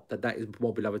doubt that that is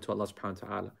more beloved to Allah subhanahu wa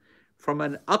ta'ala. From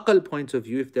an aql point of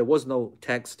view, if there was no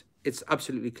text, it's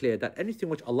absolutely clear that anything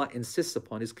which Allah insists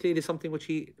upon is clearly something which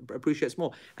He appreciates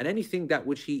more. And anything that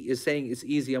which He is saying is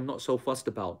easy, I'm not so fussed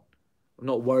about, I'm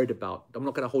not worried about, I'm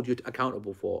not going to hold you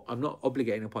accountable for, I'm not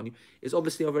obligating upon you, is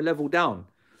obviously of a level down.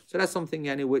 So that's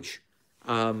something which,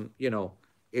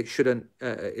 it shouldn't,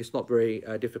 it's not very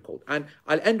difficult. And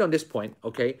I'll end on this point,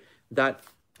 okay, that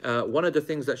one of the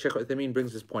things that Shaykh Uthaymeen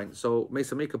brings this point. So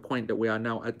make a point that we are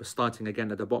now starting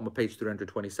again at the bottom of page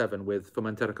 327 with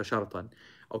فَمَنْ تَرَكَ شَرْطًا.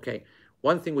 Okay,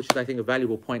 one thing which is I think a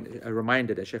valuable point, a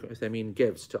reminder that Shaykh Uthaymeen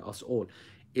gives to us all,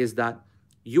 is that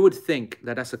you would think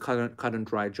that that's a cut and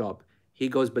dry job. He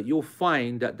goes, but you'll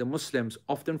find that the Muslims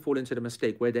often fall into the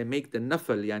mistake where they make the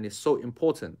nafl so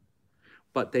important,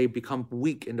 but they become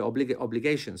weak in the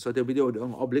obligations. So they'll be doing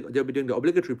the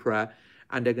obligatory prayer,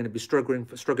 and they're going to be struggling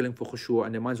for khushu',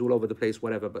 and their mind's all over the place,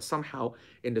 whatever. But somehow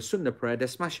in the sunnah prayer, they're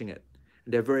smashing it.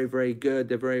 They're very, very good.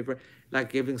 They're very, very,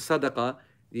 like giving sadaqah,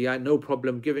 no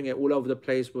problem, giving it all over the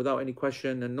place without any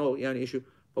question and no any issue.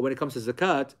 But when it comes to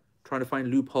zakat, trying to find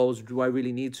loopholes, do I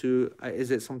really need to? Is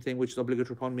it something which is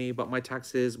obligatory upon me? But my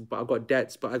taxes, but I've got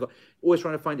debts, always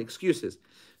trying to find excuses.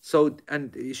 So,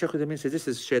 and Shaykh Uthaymeen says this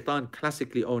is shaitan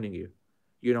classically owning you.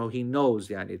 He knows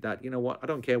that, what, I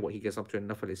don't care what he gets up to in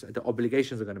nafal, the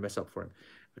obligations are going to mess up for him,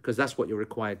 because that's what you're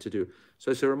required to do. So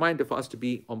it's a reminder for us to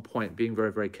be on point, being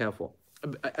very, very careful.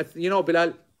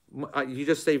 Bilal, you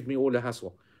just saved me all the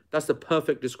hassle. That's the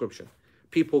perfect description.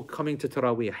 People coming to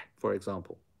Taraweeh, for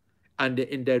example, and they're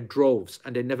in their droves,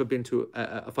 and they've never been to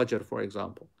a Fajr, for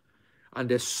example, and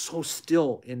they're so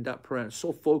still in that prayer,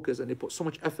 so focused, and they put so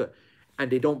much effort, and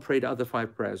they don't pray the other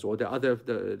 5 prayers or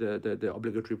the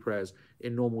obligatory prayers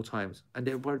in normal times, and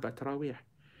they're worried about Taraweeh.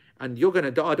 And you're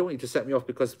going to, I don't want you to set me off,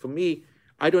 because for me,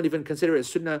 I don't even consider it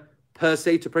sunnah per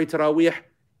se to pray Taraweeh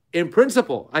in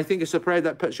principle. I think it's a prayer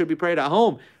that should be prayed at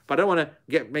home, but I don't want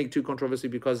to make too controversy,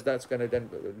 because that's going to then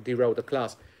derail the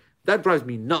class. That drives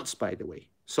me nuts, by the way.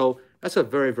 So that's a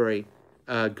very, very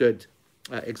good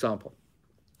example.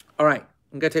 All right,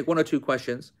 I'm going to take 1 or 2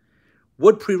 questions.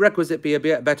 Would prerequisite be a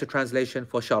better translation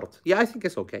for shart? Yeah, I think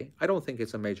it's okay. I don't think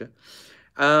it's a major.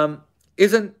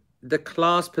 Isn't the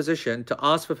class position to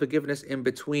ask for forgiveness in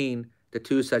between the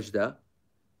 2 sajda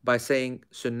by saying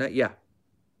sunnah? Yeah.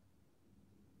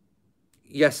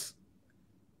 Yes,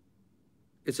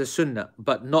 it's a sunnah,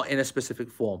 but not in a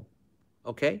specific form.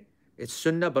 Okay? It's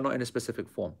sunnah, but not in a specific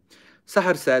form.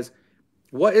 Sahar says,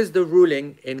 what is the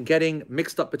ruling in getting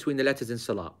mixed up between the letters in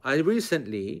Salah? I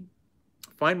recently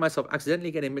find myself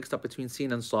accidentally getting mixed up between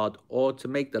Sin and Sad, or to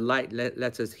make the light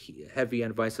letters heavy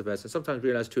and vice versa. Sometimes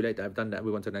realize too late that I've done that and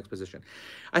we went to the next position.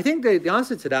 I think the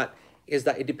answer to that is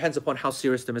that it depends upon how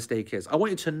serious the mistake is. I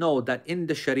want you to know that in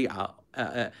the Sharia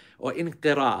or in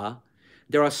Qira'ah,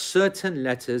 there are certain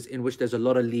letters in which there's a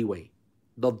lot of leeway.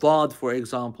 The Dad, for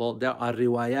example, there are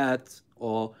riwayat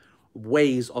or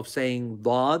ways of saying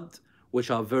Dad which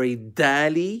are very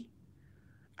dali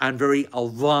and very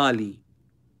awali.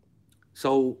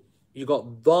 So you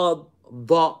got da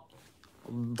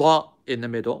in the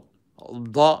middle,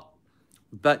 da,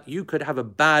 but you could have a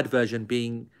bad version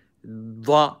being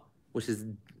da, which is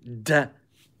da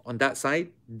on that side,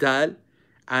 dal,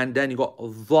 and then you got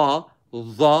da.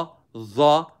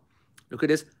 Look at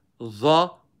this, da,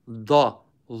 da.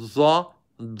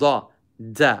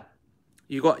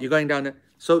 You're going down there.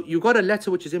 So you got a letter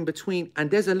which is in between,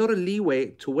 and there's a lot of leeway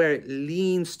to where it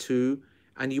leans to,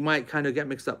 and you might kind of get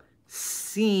mixed up.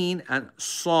 Seen and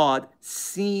Sad,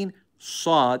 Seen,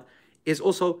 Sad is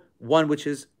also one which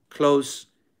is close.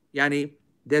 Yani,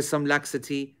 there's some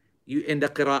laxity. You in the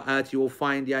qira'at, you will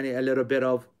find yani a little bit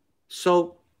of.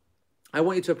 So I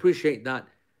want you to appreciate that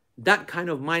that kind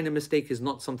of minor mistake is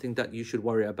not something that you should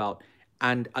worry about.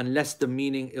 And unless the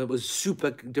meaning, it was super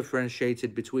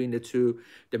differentiated between the two,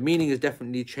 the meaning is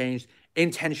definitely changed,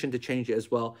 intention to change it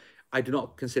as well. I do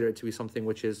not consider it to be something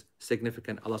which is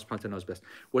significant. Allah subhanahu wa ta'ala knows best.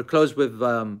 We'll close with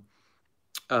this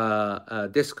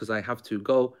because I have to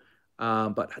go.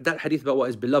 But that hadith about what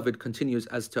is beloved continues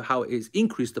as to how it is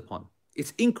increased upon.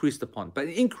 It's increased upon. But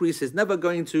an increase is never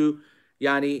going to,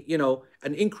 yani, you know,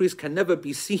 an increase can never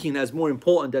be seen as more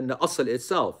important than the asl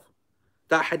itself.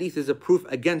 That hadith is a proof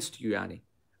against you, yani.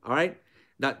 All right?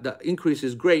 That the increase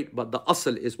is great, but the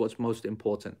asl is what's most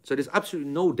important. So there's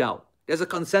absolutely no doubt. There's a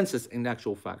consensus in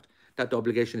actual fact that the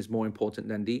obligation is more important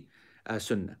than the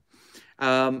sunnah.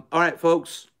 All right,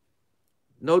 folks.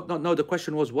 No, the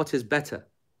question was, what is better?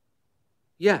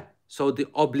 Yeah, so the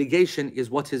obligation is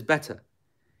what is better.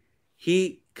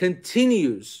 He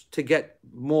continues to get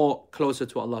more closer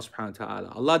to Allah subhanahu wa ta'ala.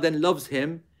 Allah then loves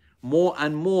him more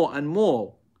and more and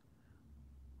more.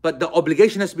 But the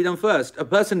obligation has to be done first. A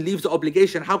person leaves the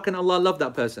obligation. How can Allah love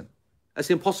that person? That's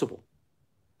impossible,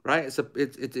 right? It's an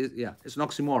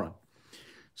oxymoron.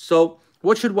 So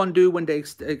what should one do when they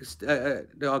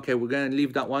okay, we're going to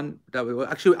leave that one.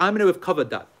 Actually, I'm going to have covered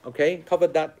that. Okay,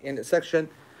 covered that in the section.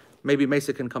 Maybe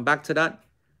Mesa can come back to that.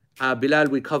 Bilal,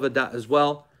 we covered that as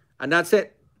well, and that's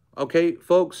it. Okay,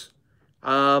 folks.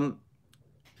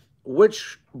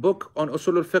 Which book on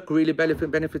Usul al-Fiqh really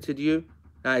benefited you?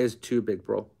 That is too big,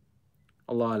 bro.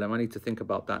 Allah Alam, I need to think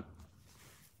about that.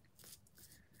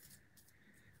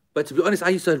 But to be honest, I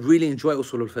used to really enjoy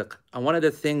Usul al-Fiqh. And one of the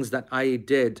things that I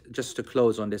did, just to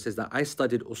close on this, is that I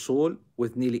studied Usul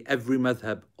with nearly every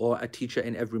madhab or a teacher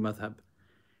in every madhab.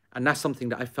 And that's something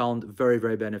that I found very,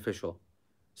 very beneficial.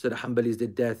 So the Hanbalis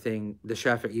did their thing, the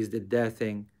Shafi'is did their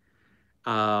thing.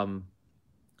 You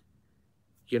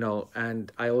know,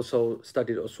 and I also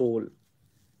studied Usul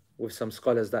with some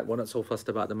scholars that were not so fussed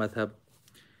about the madhab.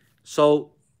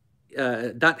 So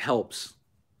that helps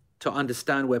to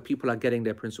understand where people are getting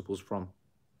their principles from.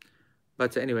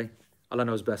 But anyway, Allah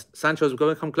knows best. Sancho's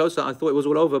going to come closer. I thought it was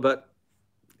all over, but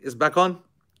it's back on.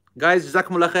 Guys,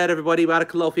 Jazakumullah khair, everybody.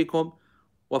 Barakallahu feekum.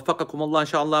 Waffaqakum Allah,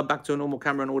 inshallah. Back to a normal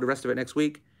camera and all the rest of it next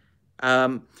week.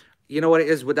 You know what it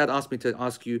is? With that, asked me to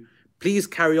ask you, please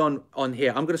carry on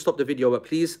here. I'm going to stop the video, but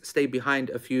please stay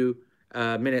behind a few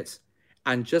minutes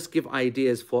and just give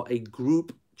ideas for a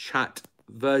group chat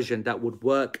version that would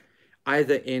work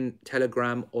either in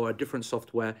Telegram or a different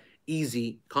software.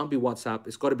 Easy, can't be WhatsApp,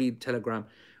 it's got to be Telegram.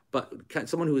 But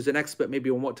someone who is an expert maybe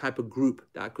on what type of group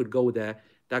that could go there,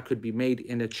 that could be made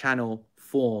in a channel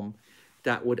form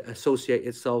that would associate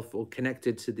itself or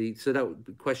connected to the, so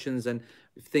that questions and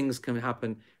things can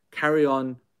happen. Carry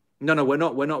on. No, we're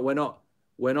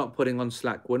not putting on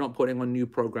Slack. We're not putting on new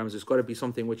programs. It's got to be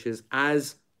something which is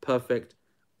as perfect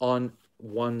on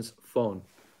one's phone.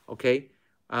 Okay.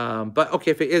 But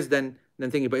okay, if it is, then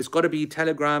thinking, but it's got to be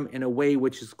Telegram in a way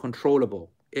which is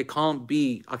controllable. It can't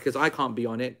be, because I can't be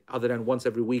on it other than once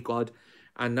every week odd,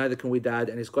 and neither can Widad,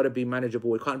 and it's got to be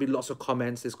manageable. It can't be lots of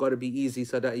comments. It's got to be easy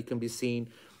so that it can be seen,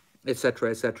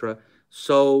 etc., etc.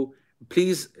 So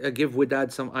please give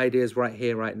Widad some ideas right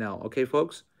here, right now. Okay,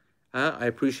 folks? I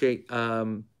appreciate,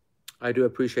 I do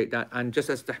appreciate that. And just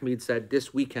as Tahmid said,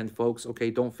 this weekend, folks, okay,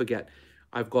 don't forget,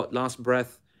 I've got Last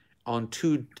Breath on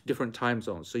 2 different time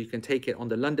zones. So you can take it on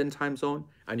the London time zone,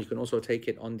 and you can also take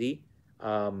it on the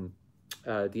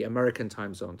the American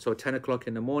time zone. So 10 o'clock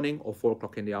in the morning or 4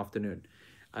 o'clock in the afternoon.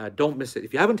 Don't miss it.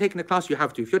 If you haven't taken a class, you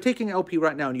have to. If you're taking LP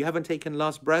right now and you haven't taken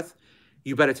Last Breath,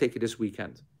 you better take it this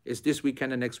weekend. It's this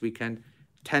weekend and next weekend,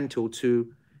 10 till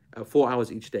 2, 4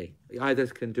 hours each day. You either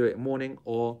can do it morning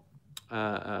or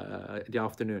the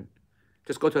afternoon.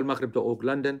 Just go to almaghrib.org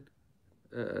London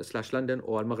 /London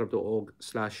or almaghrib.org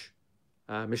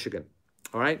 /Michigan.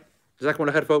 All right?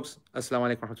 Jazakumullah khair, folks.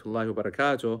 Assalamu alaikum wa rahmatullahi wa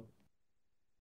barakatuh.